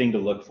that's a good thing to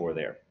look for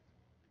there.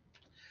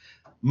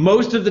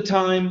 Most of the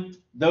time,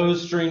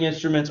 those string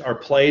instruments are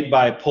played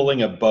by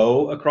pulling a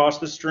bow across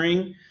the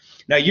string.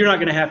 Now, you're not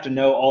going to have to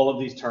know all of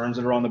these terms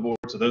that are on the board,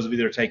 so those of you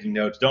that are taking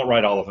notes, don't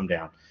write all of them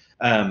down.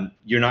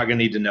 You're not going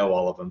to need to know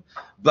all of them.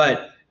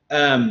 But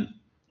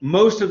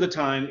most of the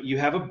time, you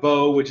have a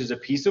bow, which is a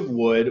piece of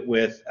wood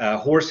with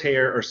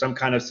horsehair or some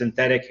kind of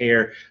synthetic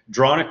hair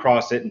drawn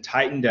across it and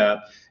tightened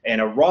up,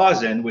 and a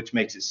rosin, which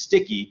makes it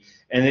sticky,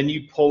 and then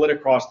you pull it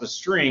across the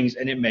strings,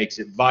 and it makes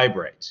it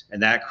vibrate,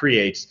 and that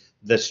creates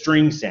the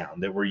string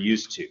sound that we're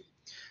used to.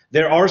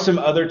 There are some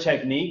other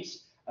techniques.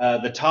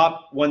 The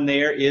top one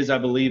there is, I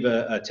believe,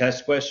 a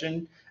test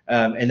question,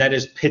 and that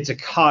is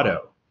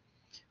pizzicato.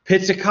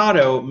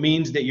 Pizzicato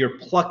means that you're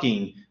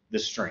plucking the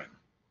string.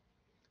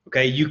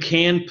 Okay, you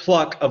can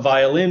pluck a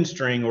violin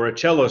string or a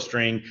cello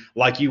string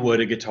like you would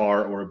a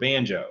guitar or a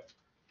banjo.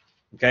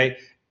 Okay,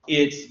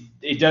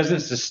 it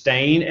doesn't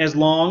sustain as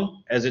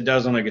long as it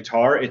does on a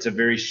guitar. It's a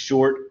very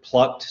short,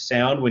 plucked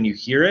sound when you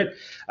hear it.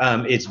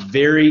 It's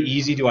very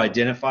easy to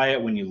identify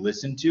it when you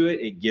listen to it.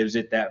 It gives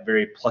it that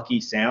very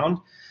plucky sound.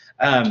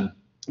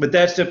 But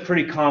that's a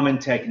pretty common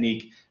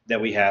technique that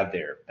we have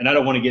there. And I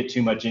don't want to get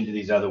too much into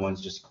these other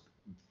ones just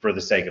for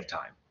the sake of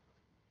time.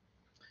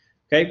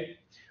 Okay,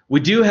 we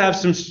do have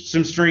some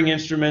string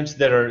instruments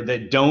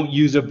that don't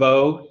use a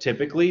bow.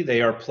 Typically,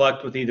 they are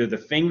plucked with either the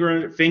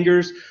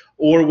fingers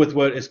or with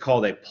what is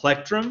called a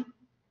plectrum.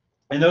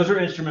 And those are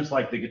instruments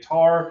like the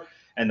guitar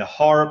and the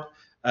harp,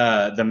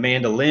 the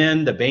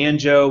mandolin, the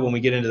banjo, when we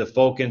get into the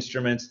folk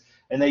instruments,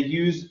 and they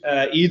use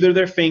either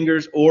their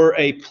fingers or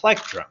a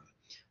plectrum.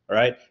 All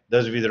right,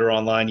 those of you that are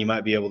online, you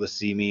might be able to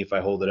see me if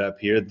I hold it up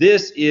here.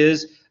 This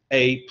is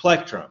a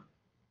plectrum.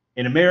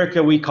 In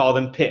America, we call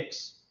them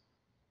picks.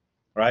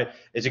 All right,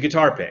 it's a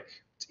guitar pick.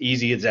 It's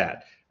easy as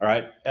that. All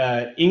right,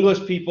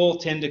 English people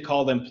tend to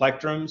call them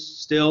plectrums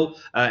still,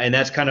 and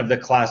that's kind of the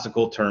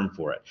classical term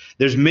for it.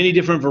 There's many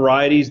different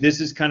varieties.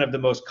 This is kind of the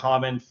most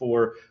common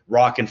for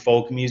rock and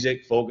folk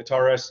music, folk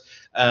guitarists.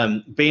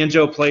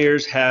 Banjo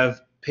players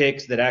have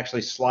picks that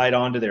actually slide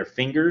onto their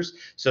fingers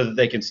so that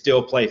they can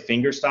still play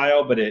finger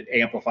style, but it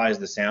amplifies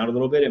the sound a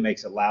little bit. It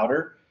makes it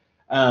louder.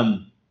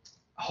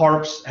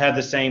 Harps have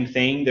the same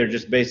thing. They're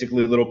just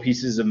basically little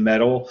pieces of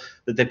metal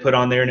that they put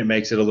on there, and it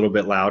makes it a little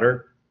bit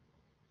louder.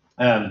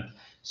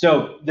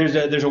 So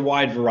there's a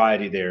wide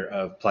variety there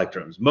of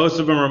plectrums. Most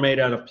of them are made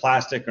out of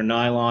plastic or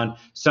nylon.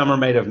 Some are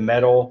made of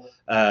metal.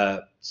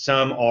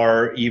 Some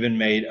are even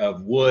made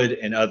of wood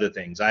and other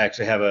things. I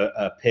actually have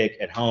a pick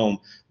at home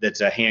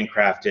that's a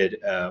handcrafted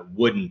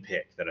wooden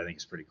pick that I think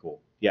is pretty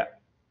cool. Yeah.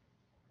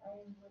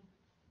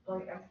 I've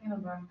seen a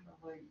bunch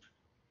of like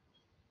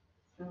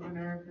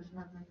souvenirs or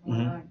something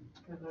like that,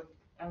 because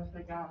I've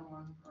actually gotten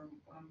one from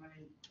one of my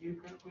youth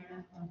group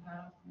leaders in the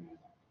past, who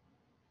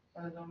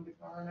had his own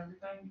guitar and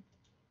everything.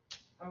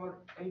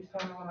 Each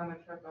time I went on a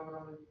trip, I would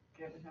always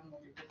give him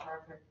like a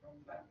guitar pick from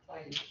that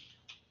place.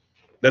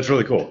 That's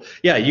really cool.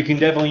 Yeah, you can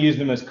definitely use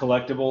them as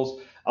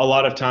collectibles. A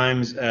lot of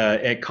times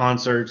at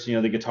concerts, the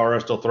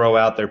guitarists will throw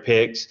out their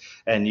picks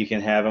and you can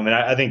have them. And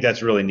I think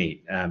that's really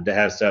neat to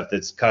have stuff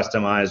that's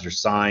customized or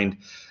signed.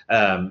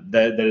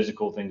 That is a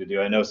cool thing to do.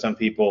 I know some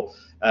people,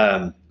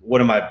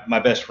 one of my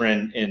best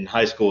friend in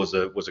high school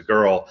was a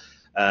girl,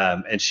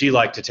 and she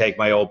liked to take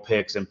my old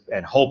picks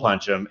and hole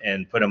punch them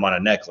and put them on a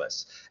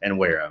necklace and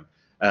wear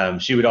them.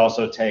 She would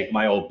also take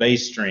my old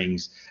bass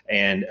strings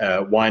and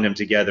wind them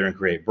together and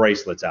create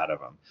bracelets out of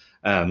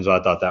them. So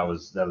I thought that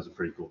was a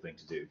pretty cool thing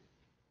to do.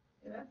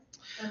 Yeah.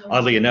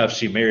 Oddly enough,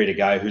 she married a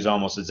guy who's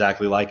almost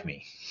exactly like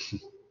me.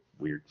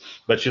 Weird.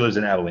 But she lives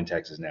in Abilene,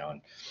 Texas now, and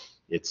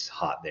it's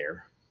hot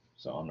there,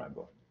 so I'm not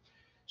going.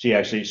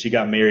 She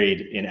got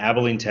married in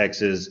Abilene,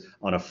 Texas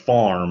on a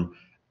farm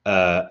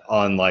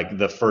on like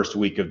the first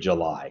week of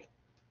July.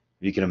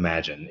 You can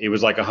imagine. It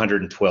was like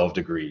 112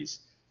 degrees.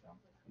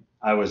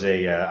 I was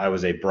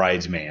a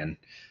bridesman,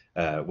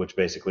 which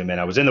basically meant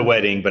I was in the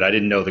wedding, but I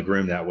didn't know the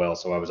groom that well,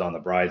 so I was on the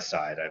bride's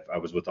side. I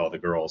was with all the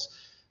girls,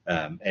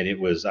 and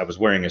I was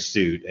wearing a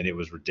suit, and it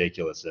was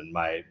ridiculous. And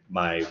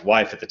my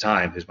wife at the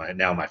time, who's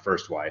now my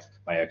first wife,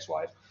 my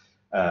ex-wife,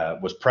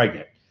 was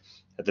pregnant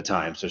at the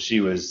time, so she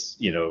was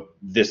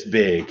this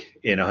big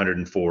in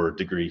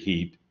 104-degree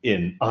heat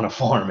on a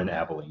farm in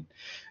Abilene.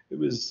 It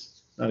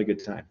was not a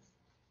good time.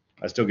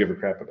 I still give her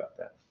crap about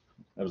that.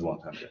 That was a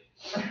long time ago.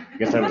 I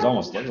guess that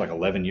was like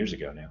 11 years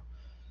ago now.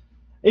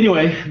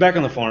 Anyway, back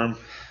on the farm.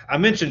 I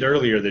mentioned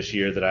earlier this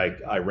year that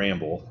I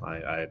ramble.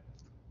 I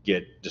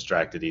get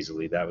distracted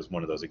easily. That was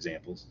one of those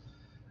examples.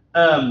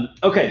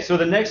 Okay, so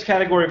the next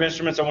category of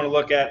instruments I want to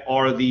look at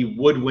are the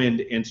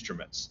woodwind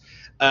instruments.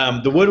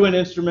 The woodwind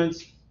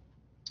instruments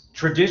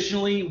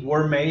traditionally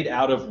were made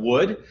out of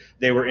wood.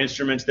 They were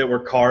instruments that were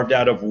carved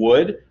out of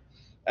wood.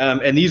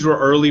 And these were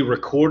early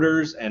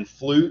recorders and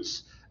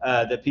flutes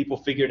that people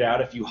figured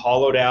out if you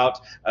hollowed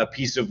out a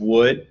piece of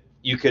wood,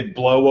 you could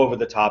blow over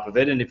the top of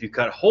it. And if you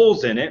cut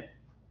holes in it,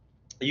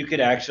 you could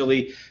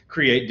actually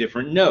create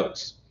different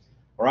notes.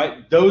 All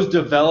right, those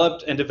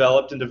developed and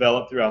developed and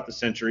developed throughout the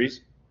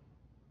centuries.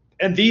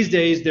 And these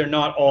days, they're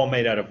not all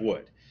made out of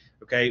wood.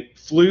 Okay,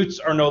 flutes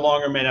are no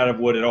longer made out of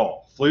wood at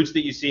all. Flutes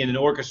that you see in an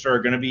orchestra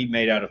are going to be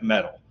made out of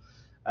metal,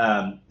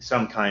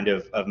 some kind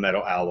of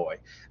metal alloy.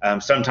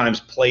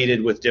 Sometimes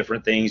plated with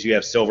different things. You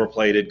have silver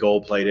plated,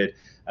 gold plated,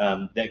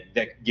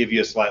 that give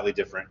you a slightly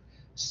different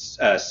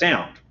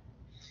sound.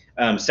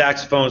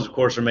 Saxophones, of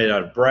course, are made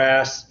out of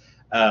brass.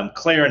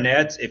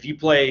 Clarinets, if you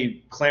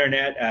play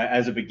clarinet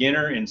as a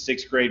beginner in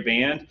 6th grade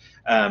band,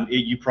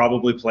 you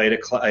probably played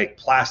a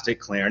plastic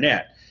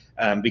clarinet.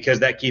 Because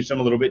that keeps them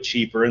a little bit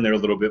cheaper and they're a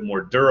little bit more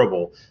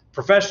durable.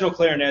 Professional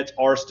clarinets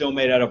are still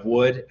made out of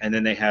wood, and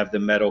then they have the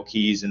metal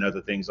keys and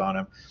other things on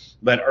them.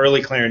 But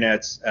early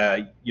clarinets,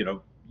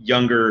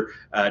 younger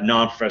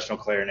non-professional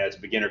clarinets,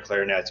 beginner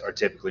clarinets are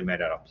typically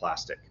made out of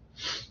plastic.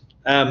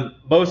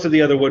 Most of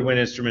the other woodwind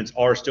instruments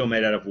are still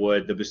made out of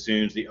wood, the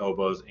bassoons, the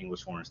oboes,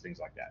 English horns, things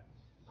like that.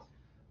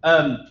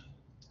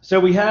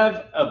 So we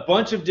have a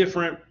bunch of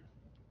different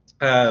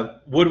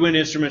woodwind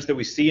instruments that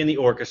we see in the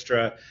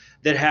orchestra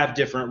that have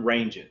different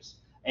ranges.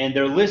 And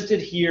they're listed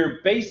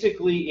here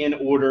basically in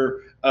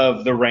order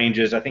of the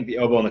ranges. I think the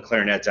oboe and the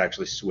clarinet's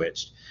actually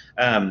switched.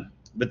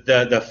 But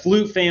the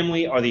flute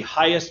family are the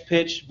highest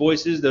pitched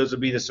voices. Those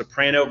would be the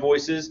soprano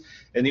voices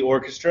in the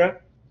orchestra.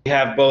 We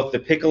have both the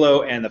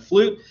piccolo and the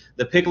flute.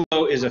 The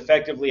piccolo is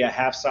effectively a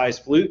half-size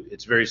flute.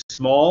 It's very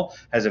small,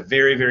 has a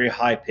very, very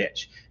high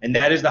pitch. And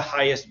that is the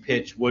highest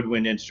pitched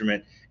woodwind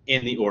instrument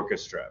in the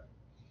orchestra.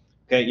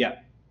 Okay, yeah.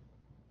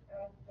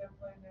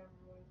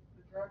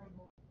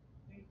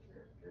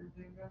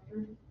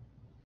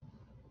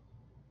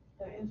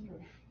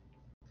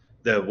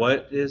 The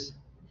what is?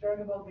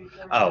 Dragon Ball Z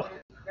character. Oh.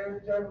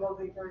 There's a Dragon Ball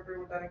Z character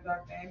with that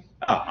exact name.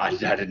 Oh, I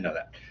didn't know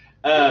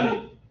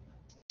that.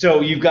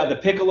 So you've got the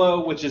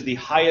piccolo, which is the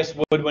highest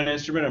woodwind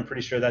instrument. I'm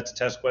pretty sure that's a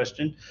test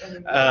question.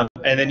 And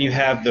then you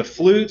have the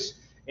flutes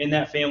in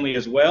that family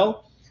as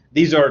well.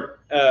 These are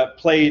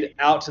played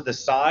out to the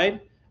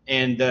side,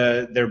 and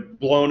they're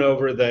blown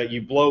over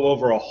you blow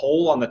over a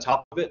hole on the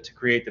top of it to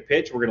create the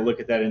pitch. We're going to look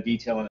at that in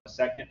detail in a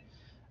second.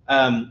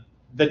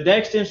 The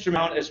next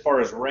instrument as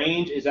far as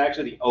range is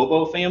actually the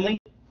oboe family.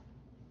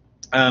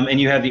 And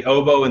you have the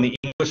oboe and the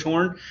English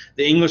horn.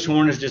 The English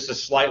horn is just a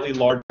slightly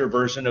larger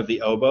version of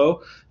the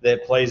oboe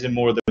that plays in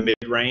more of the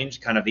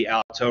mid-range, kind of the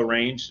alto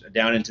range,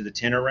 down into the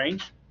tenor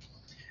range.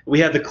 We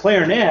have the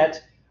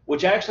clarinet,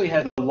 which actually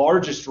has the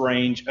largest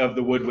range of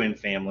the woodwind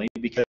family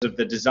because of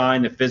the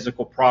design, the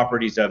physical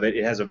properties of it.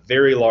 It has a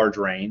very large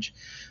range.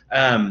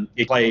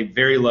 It plays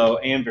very low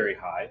and very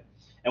high.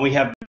 And we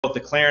have both the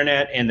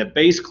clarinet and the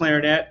bass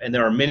clarinet, and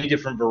there are many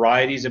different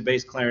varieties of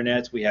bass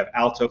clarinets. We have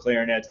alto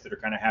clarinets that are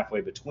kind of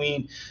halfway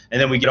between, and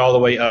then we get all the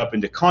way up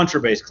into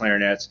contrabass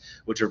clarinets,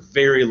 which are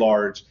very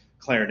large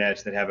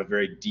clarinets that have a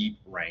very deep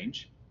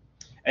range.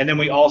 And then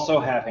we also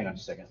have, hang on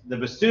just a second, the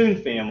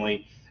bassoon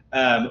family,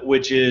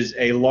 which is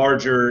a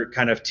larger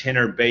kind of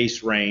tenor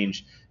bass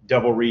range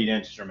double reed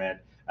instrument.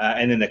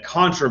 And then the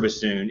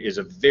contrabassoon is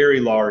a very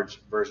large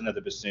version of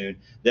the bassoon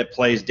that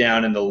plays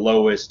down in the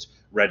lowest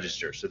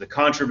register. So the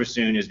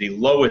contrabassoon is the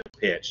lowest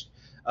pitched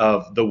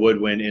of the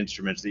woodwind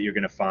instruments that you're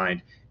going to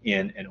find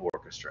in an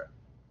orchestra.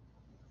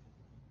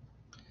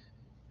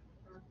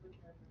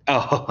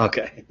 Oh,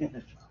 okay.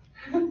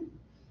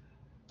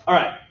 All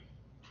right.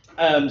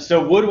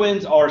 So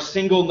woodwinds are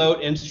single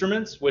note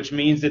instruments, which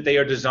means that they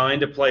are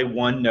designed to play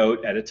one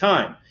note at a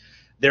time.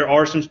 There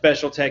are some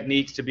special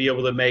techniques to be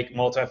able to make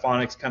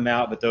multiphonics come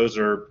out, but those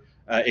are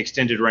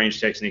extended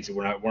range techniques that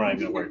we're not even going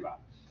to worry about.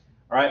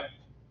 All right.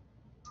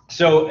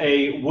 So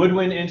a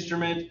woodwind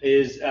instrument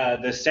is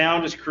the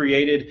sound is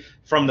created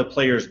from the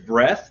player's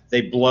breath.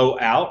 They blow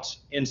out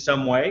in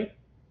some way.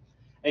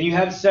 And you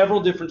have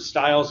several different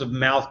styles of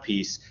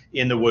mouthpiece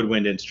in the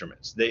woodwind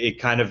instruments. It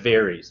kind of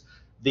varies.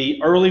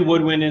 The early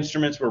woodwind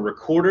instruments were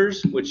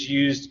recorders, which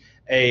used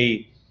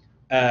a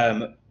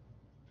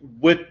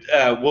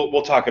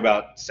we'll talk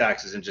about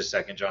saxes in just a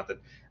second, Jonathan.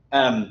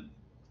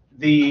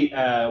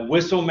 The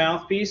whistle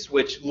mouthpiece,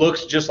 which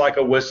looks just like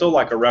a whistle,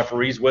 like a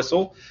referee's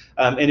whistle,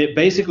 and it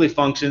basically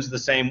functions the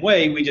same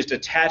way. We just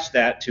attach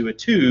that to a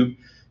tube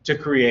to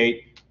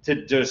create,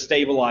 to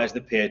stabilize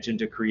the pitch and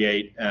to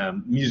create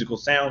musical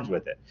sounds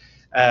with it.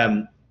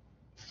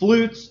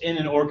 Flutes in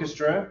an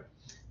orchestra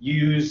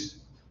use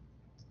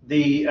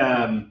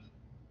a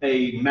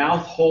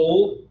mouth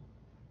hole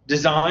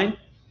design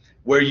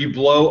where you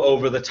blow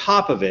over the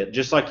top of it,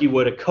 just like you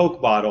would a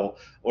Coke bottle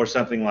or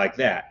something like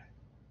that.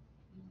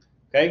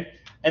 Okay,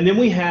 and then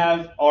we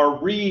have our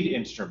reed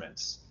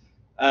instruments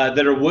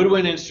that are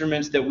woodwind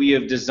instruments that we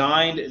have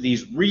designed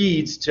these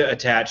reeds to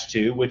attach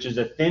to, which is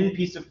a thin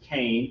piece of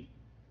cane.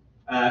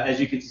 As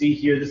you can see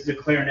here, this is a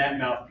clarinet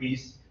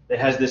mouthpiece that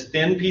has this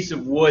thin piece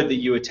of wood that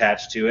you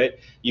attach to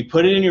it. You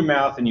put it in your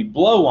mouth and you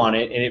blow on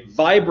it, and it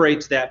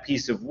vibrates that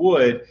piece of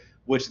wood,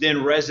 which then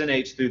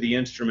resonates through the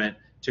instrument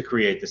to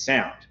create the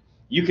sound.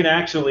 You can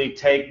actually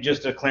take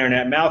just a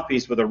clarinet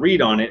mouthpiece with a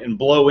reed on it and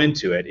blow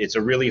into it. It's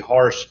a really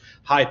harsh,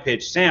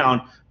 high-pitched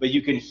sound, but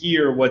you can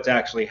hear what's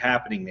actually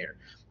happening there.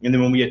 And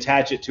then when we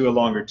attach it to a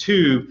longer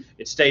tube,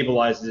 it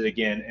stabilizes it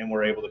again, and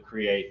we're able to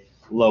create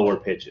lower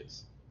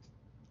pitches.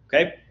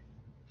 Okay?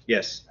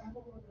 Yes?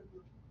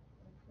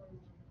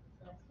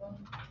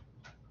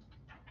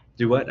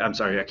 Do what? I'm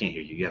sorry, I can't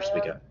hear you. You have to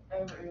speak up. I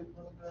have a little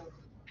bit of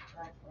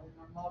saxophone.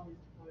 My mom used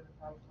to play the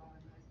saxophone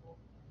in high school.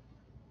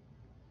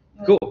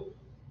 Cool.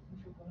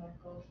 She was in high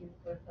school, she used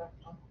to play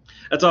saxophone.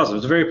 That's awesome.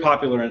 It's a very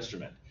popular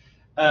instrument.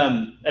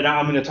 And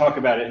I'm going to talk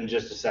about it in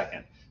just a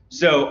second.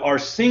 So our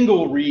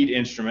single reed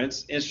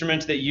instruments,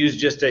 instruments that use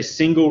just a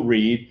single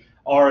reed,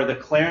 are the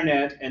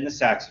clarinet and the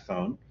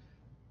saxophone,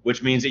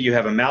 which means that you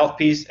have a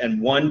mouthpiece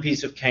and one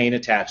piece of cane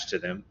attached to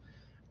them.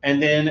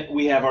 And then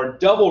we have our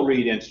double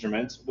reed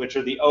instruments, which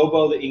are the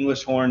oboe, the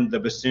English horn, the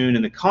bassoon,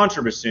 and the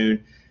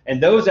contrabassoon.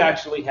 And those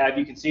actually have,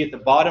 you can see at the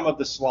bottom of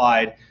the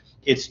slide,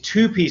 it's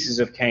two pieces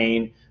of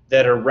cane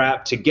that are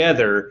wrapped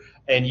together,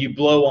 and you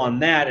blow on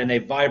that and they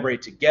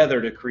vibrate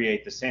together to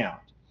create the sound.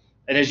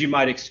 And as you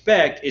might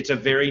expect, it's a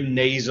very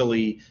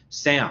nasally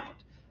sound.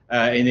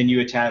 And then you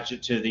attach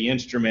it to the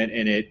instrument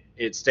and it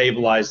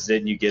stabilizes it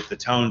and you get the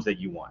tones that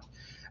you want.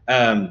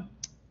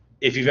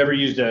 If you've ever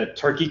used a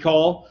turkey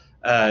call,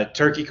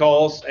 turkey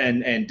calls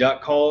and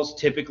duck calls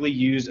typically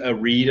use a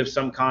reed of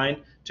some kind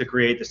to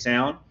create the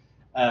sound.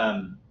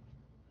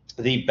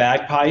 The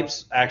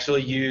bagpipes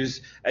actually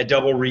use a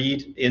double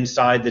reed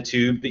inside the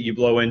tube that you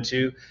blow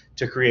into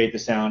to create the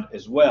sound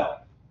as well.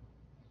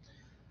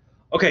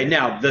 Okay,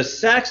 now the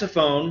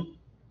saxophone,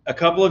 a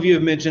couple of you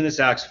have mentioned the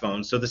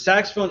saxophone. So the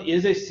saxophone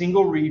is a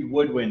single reed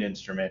woodwind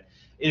instrument.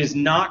 It is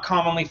not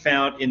commonly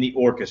found in the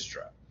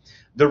orchestra.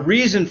 The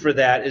reason for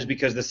that is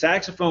because the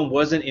saxophone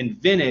wasn't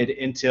invented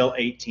until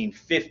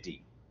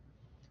 1850.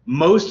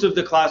 Most of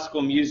the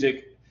classical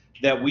music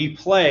that we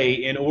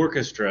play in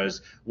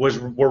orchestras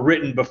were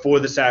written before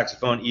the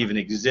saxophone even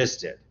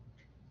existed.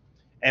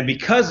 And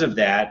because of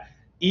that,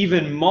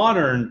 even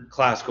modern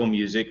classical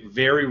music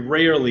very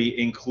rarely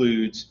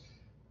includes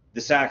the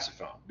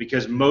saxophone,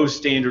 because most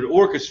standard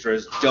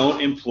orchestras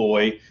don't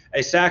employ a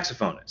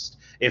saxophonist.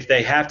 If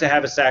they have to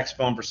have a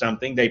saxophone for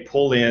something, they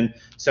pull in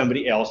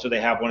somebody else, or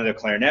they have one of their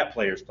clarinet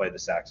players play the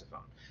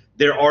saxophone.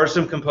 There are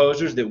some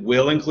composers that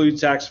will include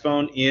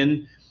saxophone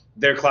in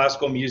their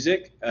classical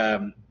music.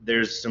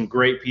 There's some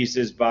great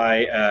pieces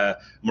by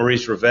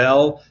Maurice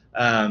Ravel,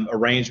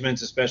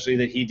 arrangements especially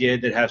that he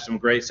did that have some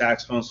great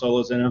saxophone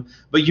solos in them,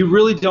 but you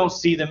really don't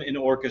see them in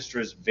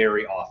orchestras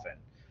very often.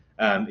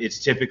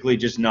 It's typically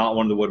just not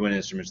one of the woodwind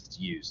instruments that's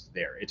used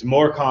there. It's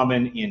more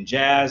common in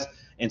jazz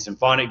and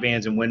symphonic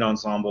bands and wind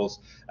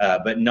ensembles,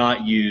 but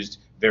not used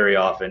very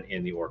often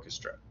in the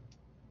orchestra.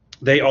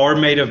 They are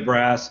made of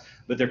brass,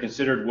 but they're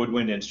considered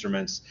woodwind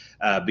instruments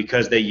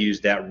because they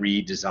use that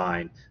reed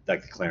design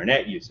like the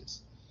clarinet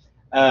uses.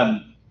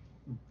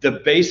 The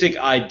basic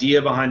idea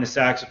behind the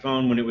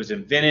saxophone when it was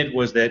invented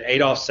was that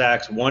Adolphe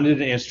Sax wanted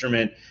an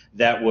instrument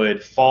that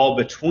would fall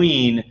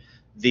between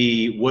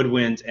the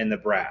woodwinds and the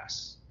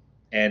brass.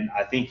 And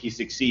I think he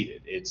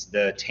succeeded. It's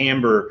the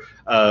timbre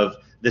of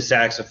the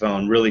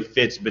saxophone really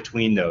fits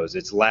between those.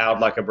 It's loud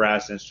like a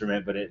brass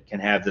instrument, but it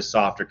can have the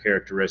softer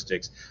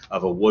characteristics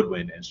of a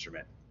woodwind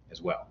instrument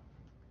as well.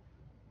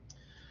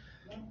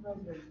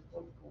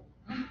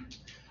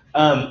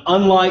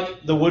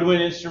 Unlike the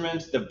woodwind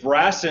instruments, the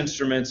brass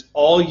instruments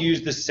all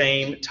use the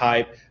same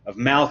type of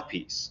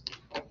mouthpiece.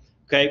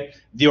 Okay,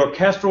 the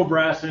orchestral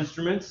brass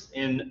instruments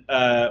in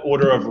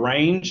order of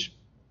range.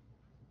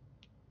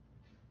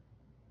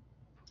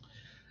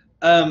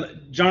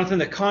 Jonathan,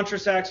 the contra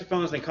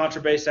saxophones and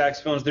contrabass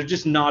saxophones, they're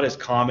just not as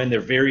common. They're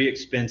very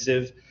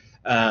expensive,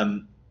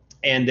 and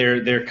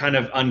they're kind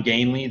of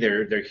ungainly.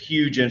 They're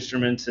huge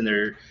instruments, and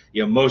they're,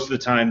 you know, most of the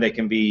time they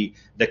can be,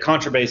 the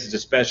contrabasses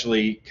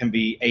especially can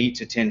be 8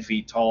 to 10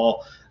 feet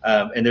tall,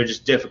 and they're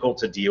just difficult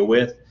to deal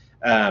with,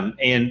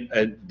 and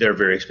they're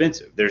very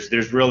expensive.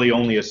 There's really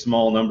only a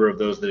small number of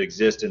those that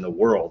exist in the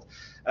world.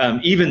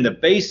 Even the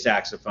bass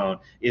saxophone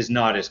is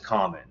not as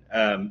common.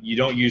 You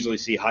don't usually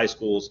see high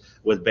schools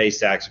with bass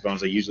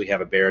saxophones. They usually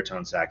have a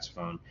baritone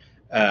saxophone.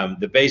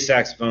 The bass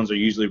saxophones are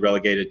usually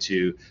relegated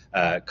to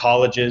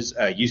colleges.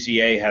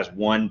 UCA has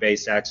one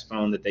bass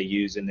saxophone that they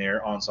use in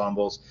their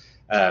ensembles.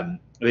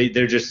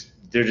 They're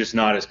just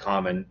not as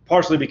common,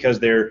 partially because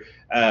they're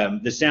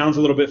the sound's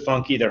a little bit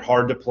funky. They're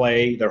hard to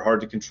play. They're hard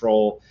to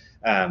control,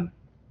 and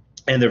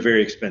they're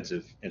very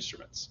expensive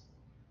instruments.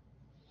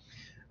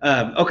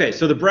 Okay,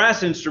 so the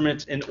brass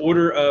instruments in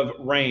order of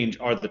range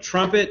are the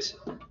trumpet,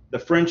 the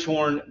French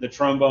horn, the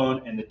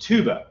trombone, and the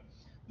tuba.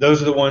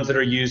 Those are the ones that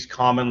are used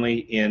commonly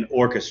in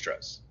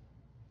orchestras.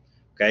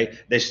 Okay,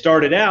 they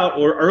started out,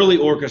 or early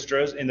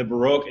orchestras in the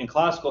Baroque and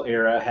Classical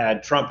era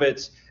had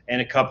trumpets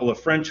and a couple of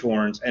French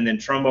horns, and then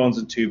trombones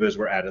and tubas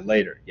were added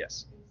later.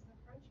 Yes?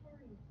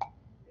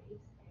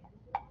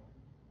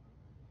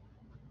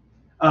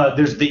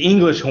 There's the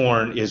English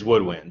horn is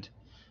woodwind.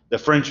 The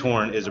French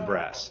horn is a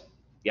brass.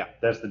 Yeah,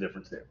 that's the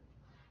difference there.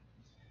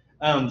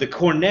 The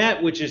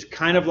cornet, which is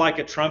kind of like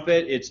a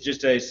trumpet, it's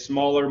just a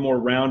smaller, more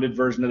rounded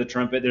version of the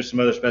trumpet. There's some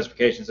other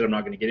specifications that I'm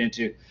not going to get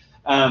into,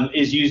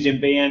 is used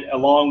in band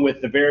along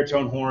with the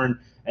baritone horn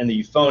and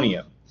the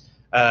euphonium.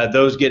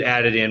 Those get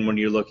added in when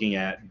you're looking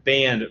at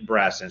band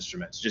brass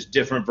instruments, just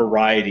different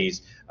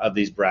varieties of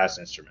these brass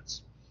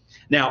instruments.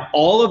 Now,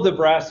 all of the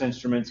brass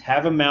instruments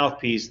have a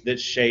mouthpiece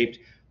that's shaped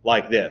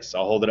like this.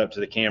 I'll hold it up to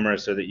the camera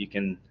so that you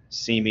can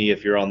see me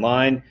if you're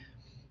online.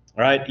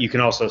 All right, you can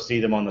also see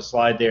them on the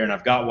slide there, and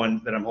I've got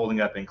one that I'm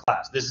holding up in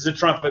class. This is a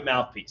trumpet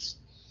mouthpiece.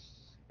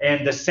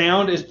 And the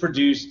sound is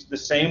produced the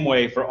same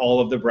way for all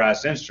of the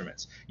brass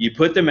instruments. You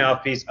put the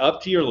mouthpiece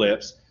up to your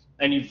lips,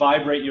 and you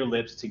vibrate your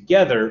lips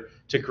together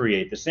to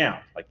create the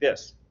sound, like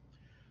this.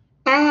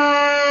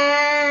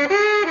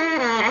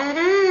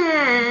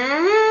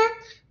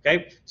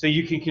 Okay, so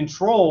you can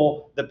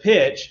control the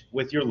pitch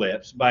with your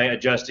lips by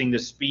adjusting the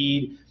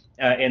speed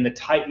and the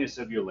tightness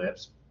of your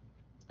lips.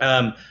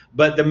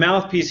 But the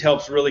mouthpiece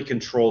helps really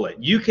control it.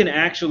 You can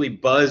actually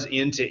buzz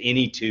into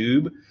any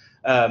tube,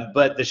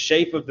 but the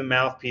shape of the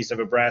mouthpiece, of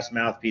a brass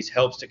mouthpiece,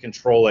 helps to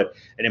control it,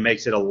 and it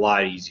makes it a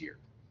lot easier.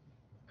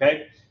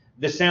 Okay,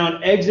 the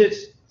sound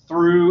exits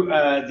through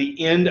the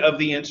end of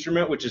the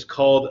instrument, which is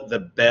called the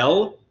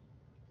bell.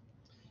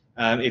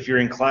 If you're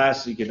in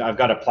class, I've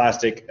got a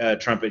plastic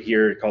trumpet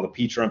here called a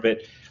P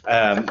trumpet.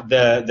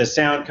 The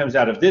sound comes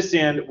out of this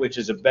end, which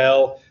is a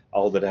bell.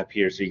 I'll hold it up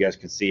here so you guys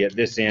can see it.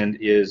 This end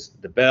is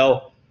the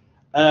bell.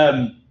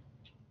 As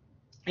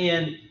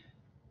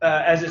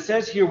it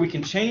says here, we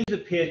can change the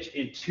pitch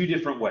in two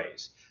different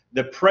ways.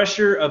 The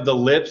pressure of the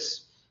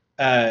lips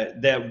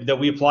that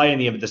we apply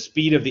in the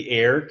speed of the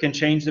air can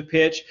change the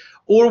pitch,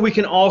 or we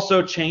can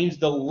also change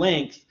the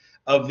length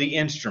of the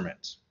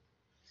instrument.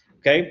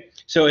 Okay,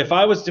 so if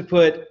I was to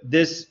put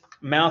this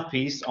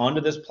mouthpiece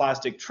onto this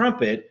plastic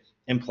trumpet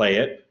and play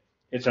it,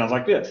 it sounds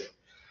like this.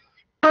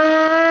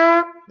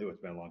 It's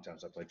been a long time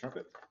since I played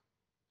trumpet.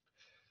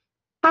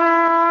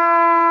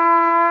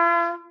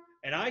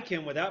 And I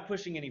can, without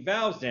pushing any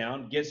valves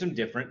down, get some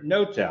different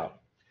notes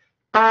out.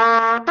 Okay,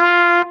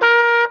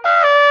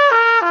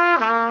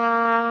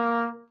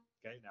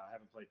 now I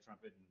haven't played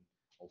trumpet in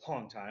a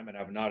long time, and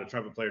I'm not a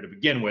trumpet player to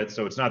begin with,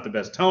 so it's not the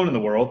best tone in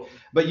the world,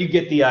 but you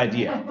get the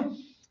idea.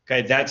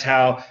 Okay, that's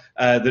how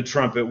the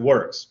trumpet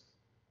works.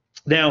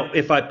 Now,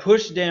 if I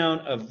push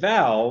down a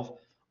valve,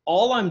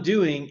 all I'm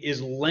doing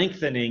is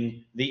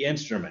lengthening the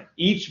instrument.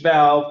 Each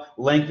valve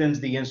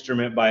lengthens the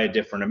instrument by a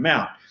different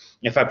amount.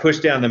 If I push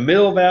down the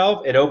middle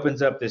valve, it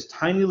opens up this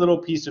tiny little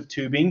piece of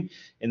tubing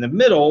in the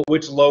middle,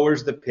 which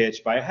lowers the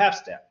pitch by a half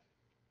step.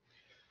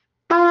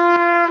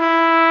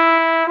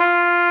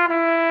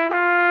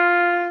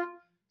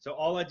 So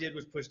all I did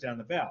was push down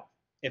the valve.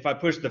 If I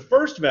push the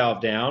first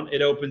valve down,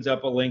 it opens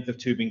up a length of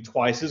tubing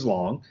twice as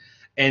long,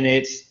 and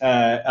it's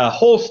a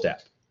whole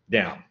step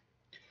down.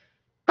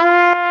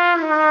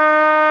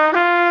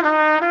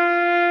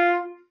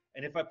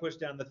 And if I push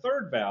down the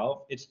third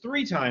valve, it's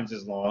 3 times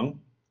as long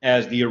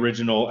as the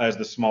original, as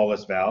the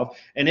smallest valve,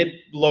 and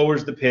it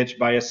lowers the pitch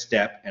by a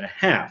step and a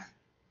half.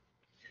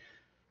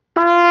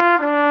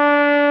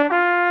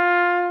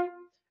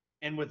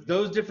 And with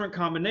those different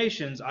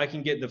combinations, I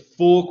can get the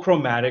full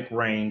chromatic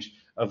range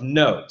of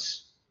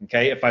notes.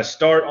 Okay, if I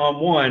start on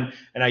one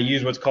and I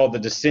use what's called the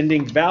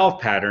descending valve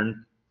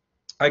pattern,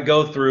 I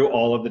go through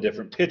all of the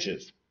different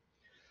pitches.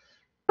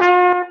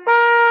 Let's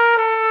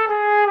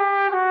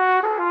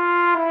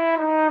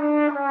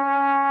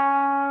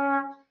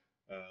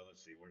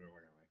see, where am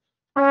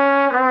I?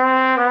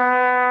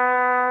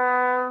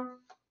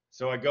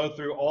 So I go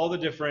through all the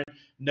different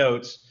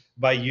notes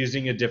by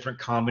using a different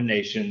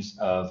combinations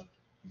of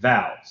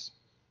valves.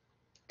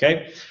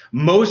 Okay,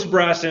 most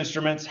brass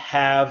instruments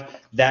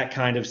have that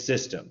kind of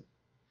system.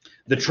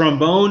 The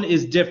trombone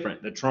is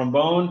different. The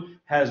trombone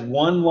has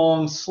one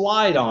long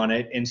slide on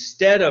it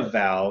instead of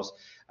valves,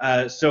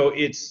 so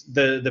it's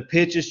the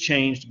pitch is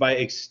changed by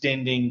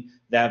extending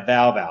that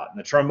valve out. And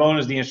the trombone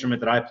is the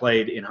instrument that I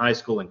played in high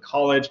school and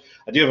college.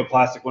 I do have a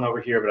plastic one over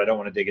here, but I don't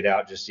want to dig it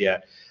out just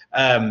yet.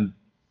 That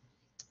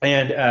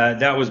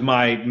was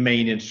my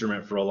main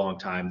instrument for a long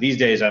time. These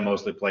days, I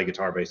mostly play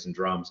guitar, bass, and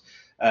drums.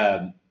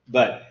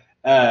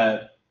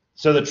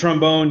 So the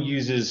trombone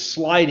uses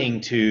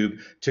sliding tube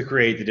to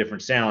create the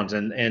different sounds,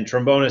 and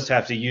trombonists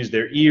have to use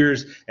their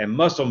ears and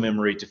muscle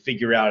memory to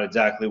figure out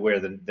exactly where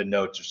the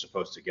notes are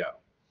supposed to go.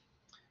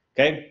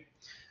 Okay?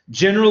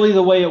 Generally,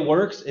 the way it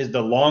works is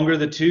the longer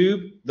the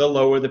tube, the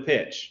lower the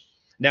pitch.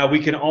 Now, we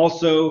can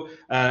also,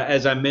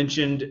 as I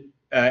mentioned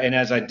and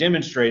as I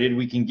demonstrated,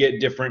 we can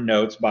get different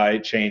notes by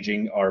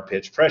changing our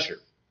pitch pressure.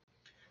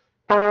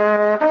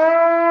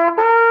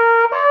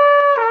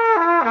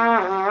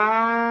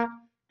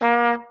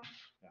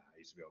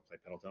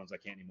 Pedal tones, I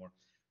can't anymore.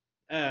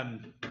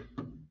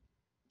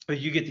 But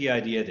you get the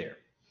idea there,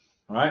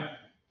 all right?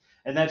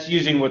 And that's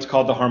using what's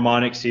called the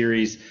harmonic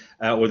series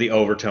or the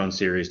overtone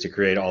series to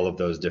create all of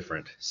those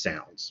different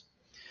sounds.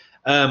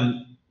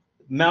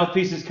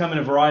 Mouthpieces come in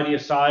a variety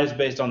of size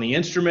based on the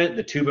instrument.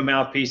 The tuba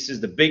mouthpiece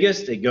is the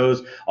biggest. It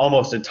goes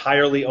almost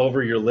entirely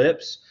over your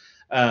lips,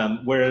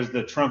 whereas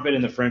the trumpet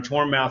and the French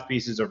horn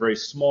mouthpieces are very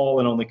small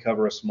and only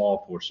cover a small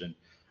portion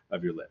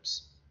of your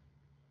lips.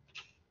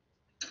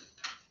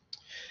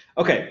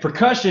 Okay,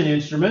 percussion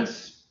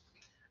instruments.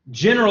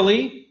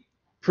 Generally,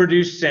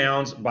 produce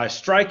sounds by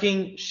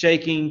striking,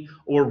 shaking,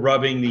 or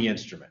rubbing the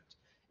instrument.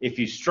 If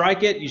you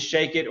strike it, you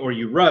shake it, or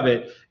you rub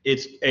it,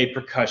 it's a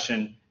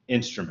percussion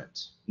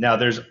instrument. Now,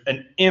 there's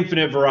an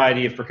infinite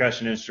variety of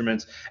percussion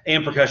instruments,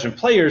 and percussion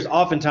players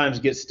oftentimes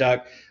get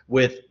stuck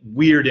with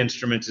weird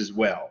instruments as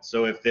well.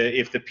 So if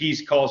the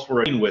piece calls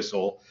for a rain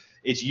whistle,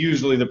 it's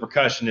usually the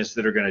percussionists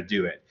that are going to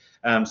do it.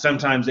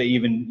 Sometimes they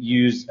even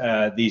use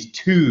these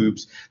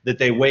tubes that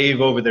they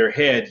wave over their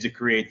heads to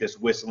create this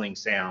whistling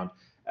sound.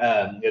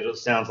 It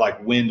sounds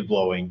like wind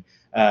blowing.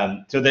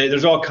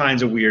 There's all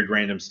kinds of weird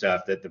random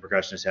stuff that the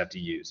percussionists have to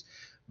use.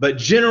 But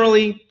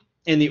generally,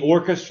 in the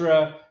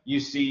orchestra, you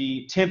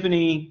see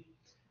timpani,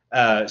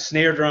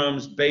 snare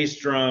drums, bass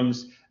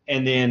drums,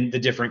 and then the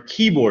different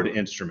keyboard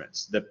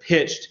instruments, the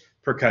pitched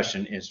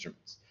percussion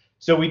instruments.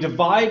 So we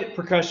divide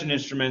percussion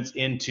instruments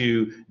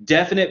into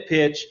definite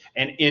pitch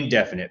and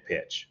indefinite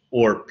pitch,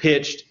 or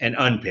pitched and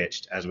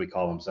unpitched, as we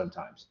call them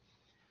sometimes.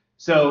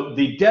 So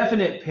the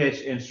definite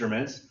pitch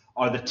instruments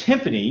are the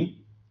timpani,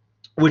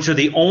 which are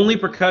the only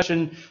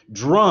percussion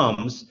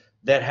drums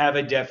that have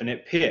a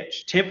definite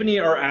pitch.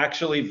 Timpani are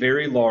actually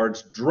very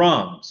large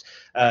drums,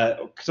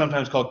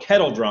 sometimes called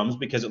kettle drums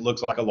because it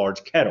looks like a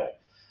large kettle.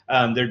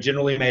 They're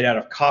generally made out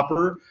of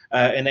copper,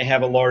 and they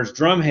have a large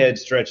drum head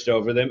stretched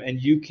over them, and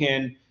you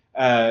can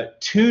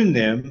tune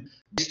them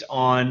based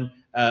on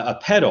a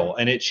pedal,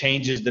 and it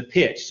changes the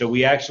pitch. So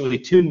we actually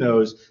tune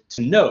those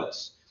to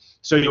notes.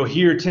 So you'll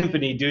hear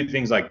timpani do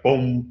things like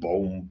boom,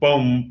 boom,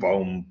 boom,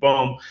 boom,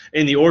 boom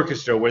in the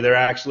orchestra where they're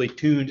actually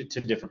tuned to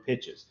different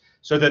pitches.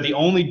 So they're the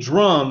only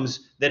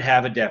drums that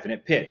have a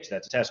definite pitch.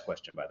 That's a test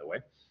question, by the way.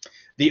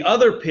 The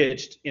other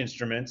pitched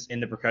instruments in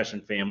the percussion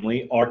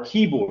family are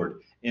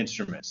keyboard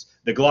instruments: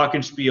 the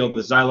glockenspiel,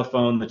 the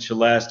xylophone, the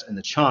celeste, and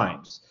the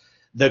chimes.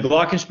 The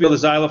glockenspiel, the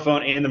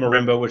xylophone, and the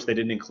marimba, which they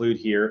didn't include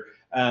here,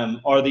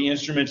 are the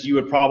instruments. You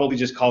would probably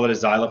just call it a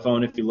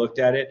xylophone if you looked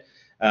at it.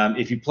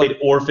 If you played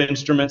Orff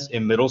instruments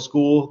in middle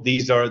school,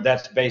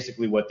 that's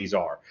basically what these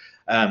are.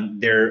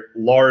 They're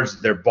large,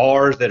 they're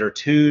bars that are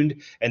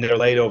tuned, and they're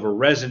laid over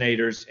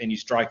resonators, and you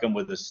strike them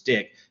with a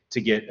stick to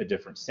get a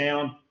different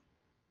sound.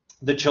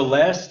 The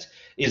celeste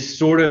is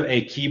sort of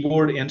a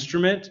keyboard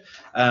instrument.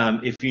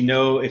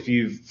 If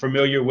you're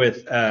familiar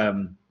with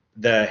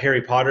the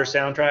Harry Potter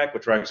soundtrack,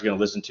 which we're actually going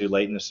to listen to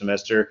late in the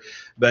semester,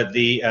 but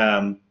the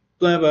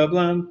blah blah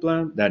blah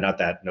blah. No, not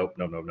that. Nope.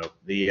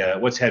 The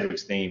what's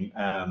Hedwig's theme?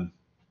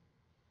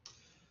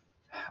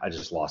 I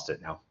just lost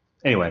it now.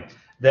 Anyway,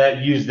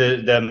 that use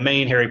the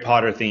main Harry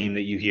Potter theme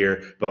that you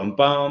hear, bum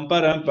bum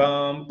ba-dum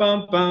bum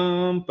bum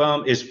bum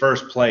bum, is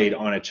first played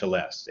on a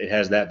celeste. It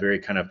has that very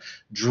kind of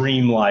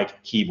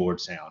dreamlike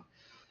keyboard sound.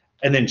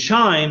 And then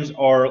chimes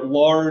are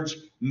large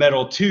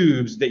metal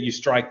tubes that you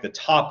strike the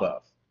top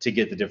of to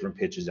get the different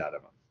pitches out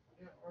of them.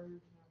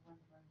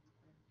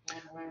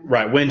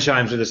 Right, wind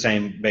chimes are the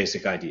same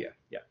basic idea.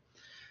 Yeah.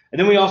 And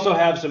then we also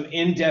have some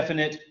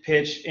indefinite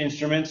pitch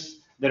instruments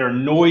that are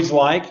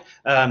noise-like,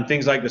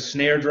 things like the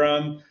snare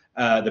drum,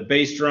 the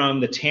bass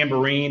drum, the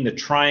tambourine, the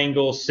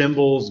triangle,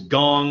 cymbals,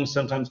 gongs,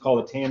 sometimes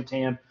called a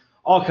tam-tam,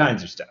 all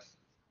kinds of stuff.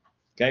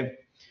 Okay.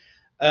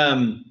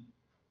 And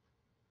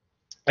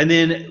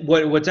then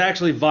what's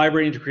actually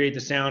vibrating to create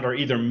the sound are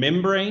either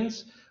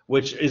membranes,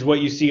 which is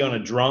what you see on a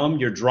drum.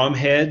 Your drum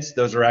heads,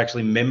 those are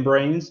actually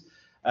membranes,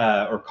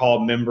 or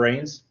called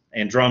membranes,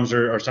 and drums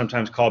are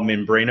sometimes called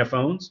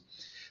membranophones.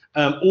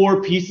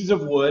 Or pieces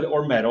of wood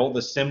or metal,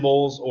 the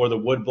cymbals or the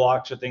wood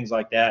blocks or things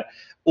like that,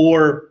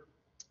 or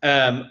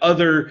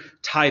other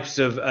types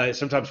of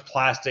sometimes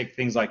plastic,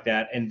 things like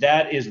that, and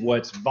that is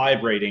what's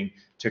vibrating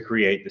to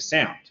create the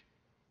sound.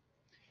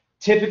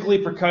 Typically,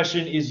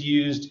 percussion is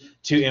used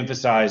to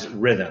emphasize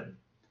rhythm,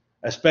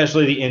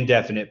 especially the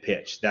indefinite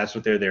pitch. That's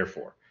what they're there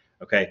for.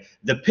 Okay,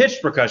 the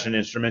pitched percussion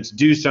instruments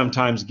do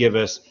sometimes give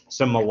us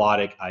some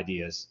melodic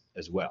ideas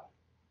as well.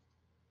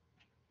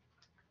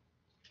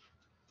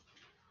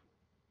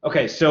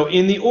 Okay, so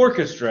in the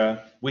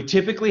orchestra, we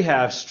typically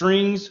have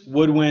strings,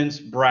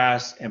 woodwinds,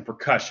 brass, and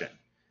percussion.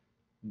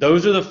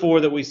 Those are the four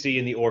that we see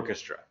in the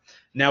orchestra.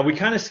 Now, we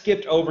kind of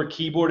skipped over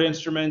keyboard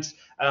instruments.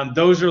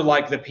 Those are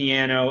like the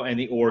piano and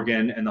the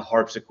organ and the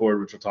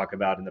harpsichord, which we'll talk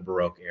about in the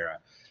Baroque era.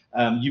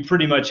 You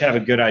pretty much have a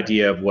good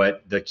idea of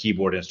what the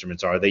keyboard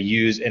instruments are. They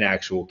use an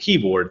actual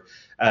keyboard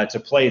to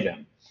play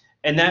them.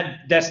 And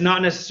that's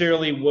not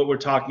necessarily what we're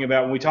talking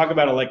about. When we talk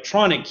about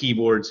electronic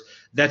keyboards,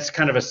 that's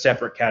kind of a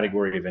separate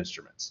category of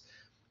instruments.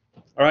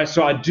 All right,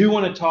 so I do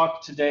want to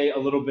talk today a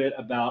little bit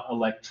about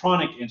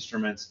electronic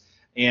instruments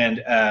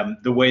and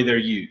the way they're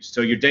used.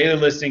 So your daily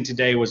listening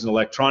today was an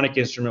electronic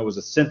instrument, was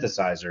a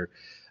synthesizer.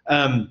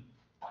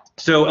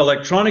 So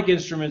electronic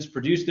instruments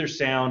produce their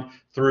sound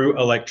through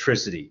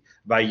electricity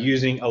by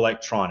using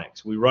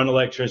electronics. We run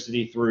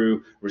electricity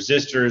through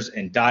resistors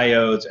and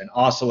diodes and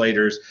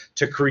oscillators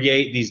to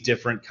create these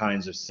different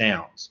kinds of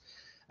sounds.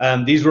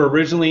 These were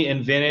originally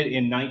invented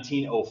in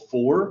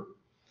 1904,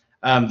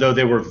 though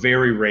they were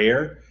very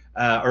rare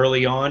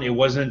early on. It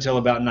wasn't until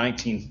about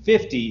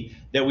 1950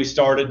 that we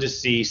started to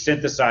see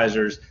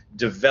synthesizers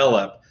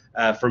develop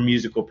for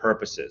musical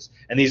purposes.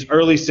 And these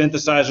early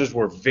synthesizers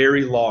were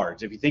very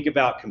large. If you think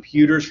about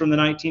computers from the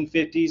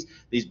 1950s,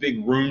 these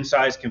big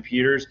room-sized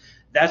computers,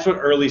 that's what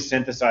early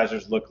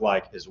synthesizers looked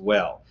like as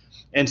well.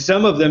 And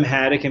some of them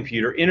had a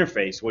computer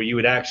interface where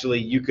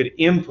you could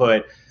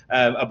input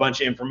a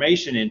bunch of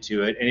information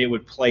into it, and it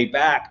would play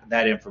back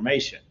that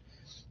information.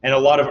 And a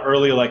lot of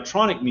early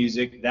electronic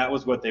music, that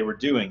was what they were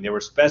doing. They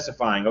were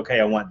specifying, okay,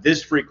 I want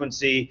this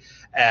frequency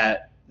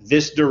at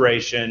this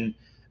duration,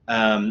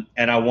 and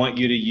I want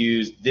you to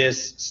use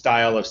this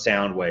style of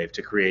sound wave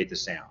to create the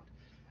sound.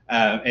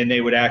 And they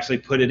would actually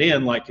put it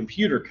in like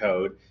computer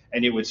code,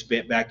 and it would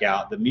spit back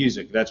out the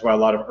music. That's why a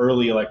lot of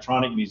early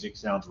electronic music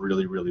sounds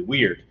really, really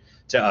weird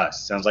to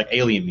us. Sounds like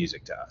alien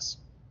music to us.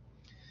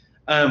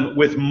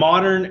 With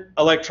modern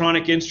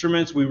electronic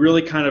instruments, we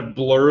really kind of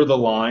blur the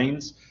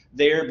lines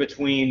there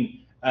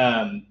between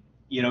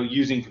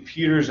using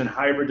computers and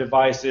hybrid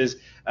devices,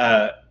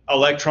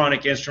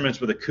 electronic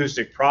instruments with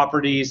acoustic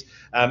properties,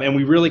 and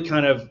we really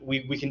kind of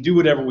we can do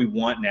whatever we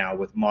want now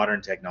with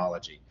modern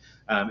technology.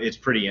 It's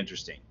pretty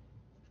interesting.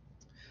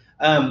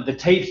 The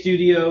tape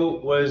studio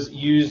was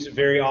used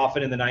very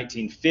often in the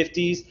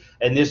 1950s,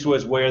 and this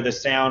was where the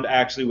sound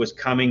actually was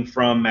coming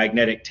from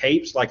magnetic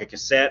tapes like a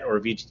cassette or a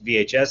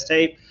VHS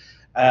tape.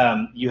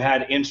 You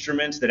had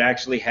instruments that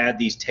actually had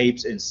these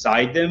tapes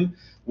inside them,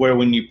 where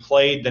when you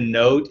played the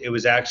note, it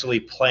was actually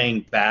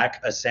playing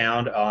back a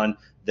sound on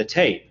the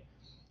tape.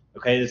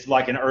 Okay, it's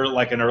like an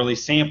early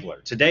sampler.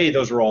 Today,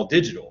 those are all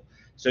digital.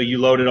 So you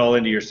load it all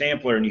into your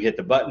sampler and you hit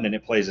the button and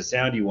it plays the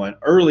sound you want.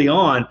 Early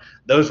on,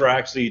 those were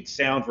actually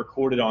sounds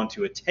recorded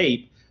onto a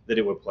tape that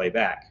it would play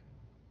back.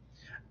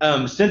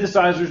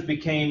 Synthesizers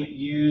became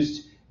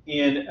used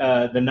in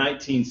the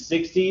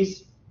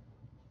 1960s,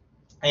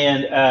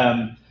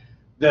 and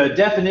the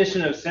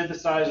definition of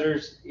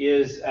synthesizers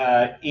is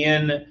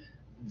in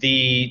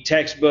the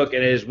textbook,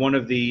 and it is one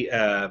of the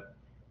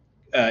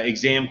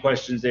exam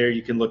questions there.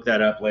 You can look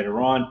that up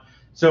later on.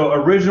 So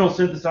original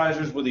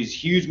synthesizers were these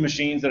huge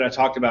machines that I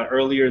talked about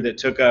earlier that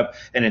took up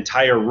an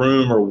entire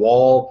room or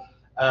wall.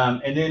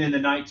 And then in the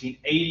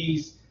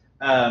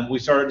 1980s, we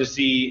started to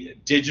see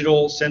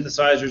digital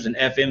synthesizers and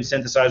FM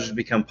synthesizers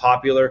become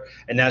popular,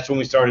 and that's when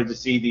we started to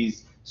see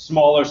these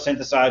smaller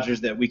synthesizers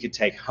that we could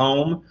take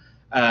home.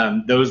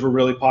 Those were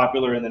really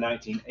popular in the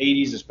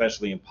 1980s,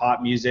 especially in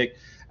pop music.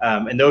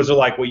 And those are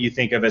like what you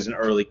think of as an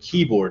early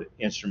keyboard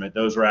instrument.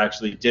 Those were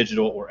actually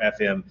digital or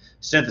FM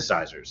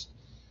synthesizers.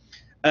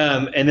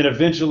 And then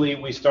eventually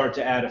we start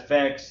to add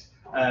effects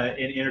and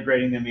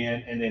integrating them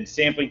in, and then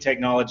sampling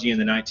technology in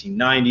the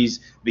 1990s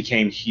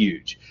became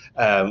huge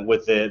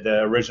with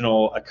the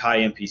original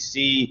Akai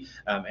MPC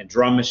and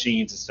drum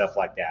machines and stuff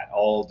like that,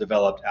 all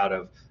developed out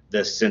of the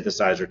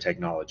synthesizer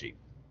technology.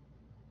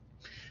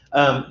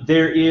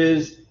 There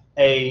is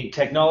a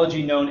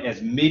technology known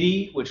as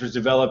MIDI, which was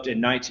developed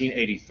in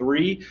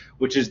 1983,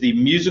 which is the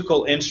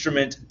Musical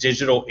Instrument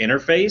Digital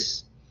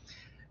Interface.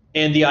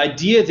 And the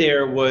idea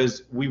there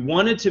was we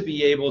wanted to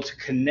be able to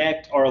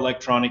connect our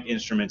electronic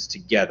instruments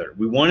together.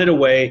 We wanted a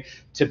way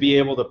to be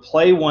able to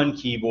play one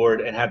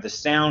keyboard and have the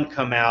sound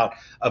come out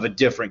of a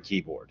different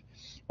keyboard,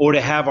 or to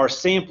have our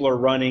sampler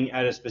running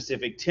at a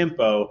specific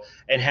tempo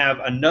and have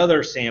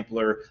another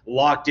sampler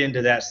locked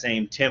into that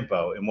same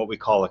tempo in what we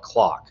call a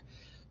clock.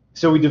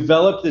 So we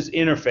developed this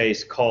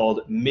interface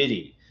called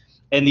MIDI.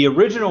 And the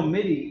original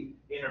MIDI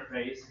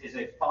interface is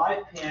a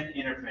 5-pin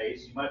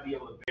interface. You might be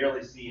able to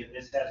barely see it.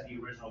 This has the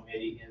original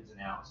MIDI ins and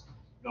outs.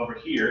 Over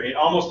here, it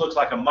almost looks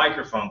like a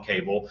microphone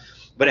cable,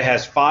 but it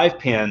has 5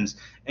 pins,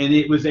 and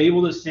it was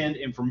able to send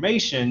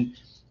information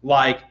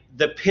like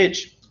the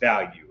pitch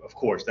value. Of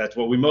course, that's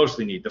what we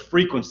mostly need, the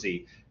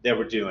frequency that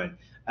we're doing,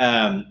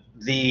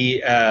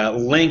 the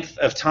length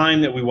of time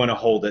that we want to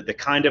hold it, the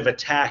kind of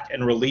attack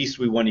and release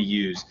we want to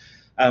use.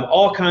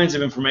 All kinds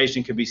of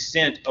information can be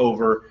sent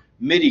over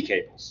MIDI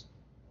cables.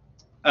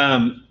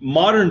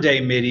 Modern day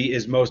MIDI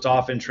is most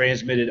often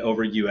transmitted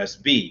over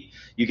USB.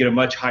 You get a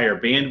much higher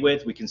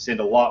bandwidth. We can send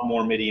a lot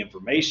more MIDI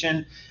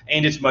information,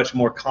 and it's much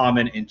more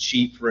common and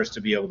cheap for us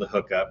to be able to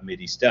hook up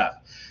MIDI stuff.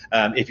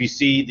 If you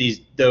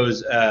see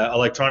those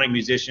electronic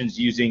musicians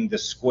using the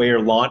Square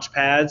launch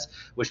pads,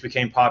 which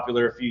became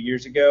popular a few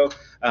years ago,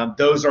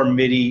 those are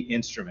MIDI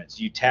instruments.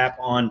 You tap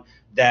on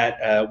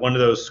that one of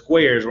those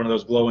squares, one of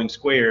those glowing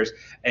squares,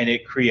 and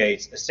it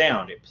creates a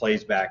sound. It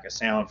plays back a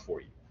sound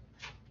for you.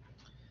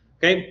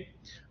 Okay,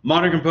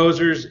 modern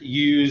composers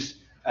use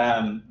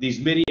these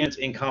MIDI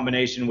in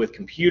combination with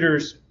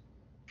computers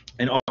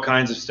and all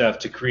kinds of stuff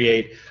to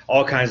create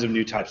all kinds of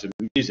new types of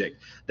music.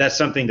 That's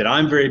something that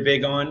I'm very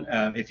big on.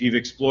 If you've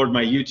explored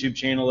my YouTube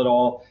channel at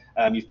all,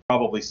 you've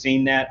probably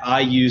seen that.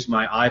 I use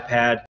my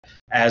iPad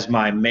as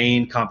my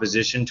main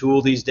composition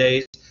tool these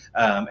days.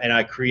 And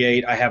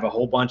I have a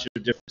whole bunch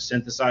of different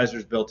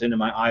synthesizers built into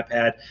my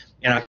iPad,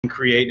 and I can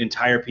create an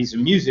entire piece of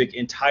music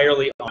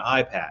entirely on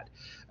my iPad.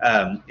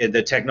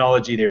 The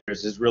technology there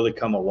has really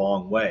come a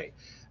long way.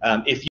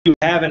 If you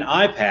have an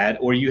iPad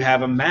or you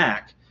have a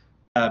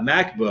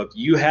MacBook,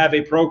 you have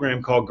a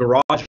program called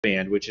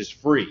GarageBand, which is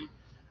free.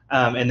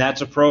 And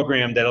that's a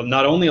program that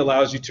not only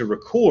allows you to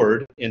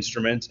record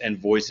instruments and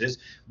voices,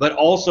 but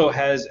also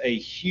has a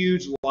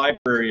huge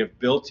library of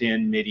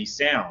built-in MIDI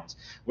sounds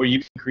where you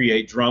can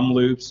create drum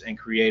loops and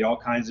create all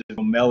kinds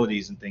of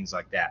melodies and things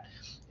like that.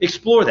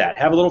 Explore that.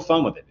 Have a little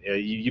fun with it.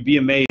 You'd be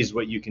amazed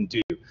what you can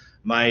do.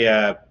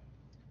 My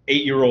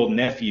 8-year-old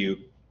nephew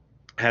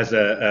has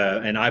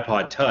an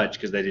iPod Touch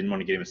because they didn't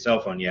want to get him a cell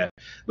phone yet,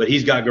 but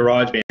he's got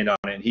GarageBand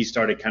on it, and he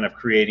started kind of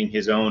creating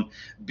his own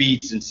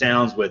beats and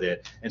sounds with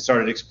it and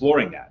started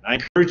exploring that. I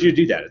encourage you to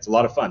do that. It's a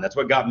lot of fun. That's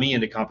what got me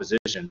into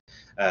composition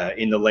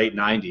in the late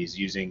 90s,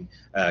 using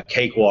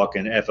Cakewalk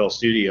and FL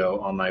Studio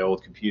on my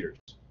old computers.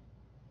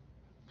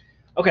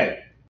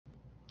 Okay.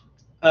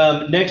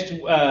 Next,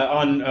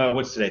 on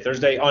what's today?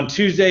 Thursday. On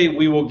Tuesday,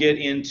 we will get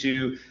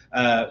into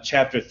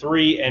chapter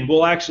 3, and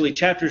we'll actually,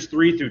 chapters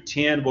 3 through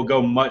 10 will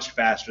go much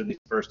faster than the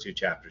first 2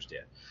 chapters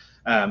did.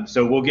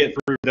 So we'll get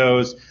through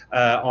those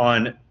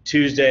on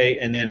Tuesday,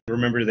 and then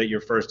remember that your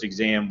first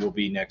exam will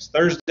be next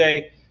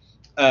Thursday.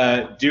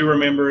 Do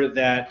remember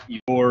that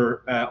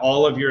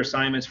all of your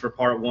assignments for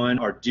part 1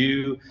 are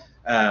due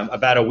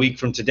about a week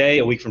from today,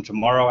 a week from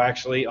tomorrow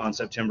actually, on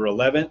September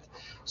 11th.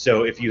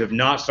 So if you have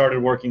not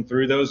started working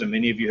through those, and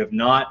many of you have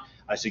not,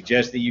 I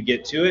suggest that you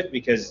get to it,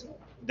 because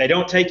they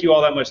don't take you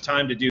all that much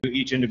time to do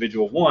each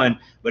individual one,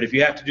 but if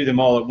you have to do them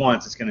all at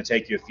once, it's going to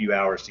take you a few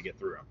hours to get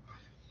through them.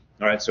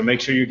 All right, so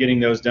make sure you're getting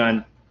those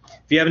done.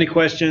 If you have any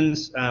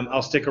questions,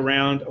 I'll stick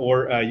around,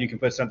 or you can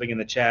put something in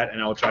the chat,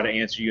 and I'll try to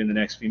answer you in the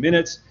next few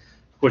minutes.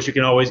 Of course, you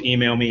can always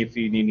email me if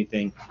you need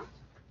anything.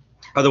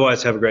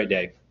 Otherwise, have a great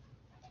day.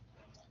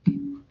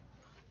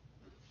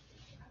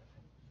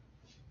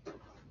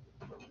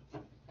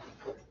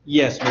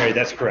 Yes, Mary,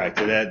 that's correct.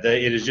 It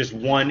is just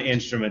one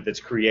instrument that's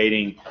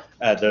creating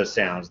those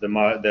sounds, the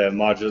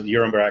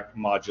Eurorack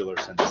modular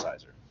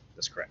synthesizer.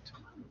 That's correct.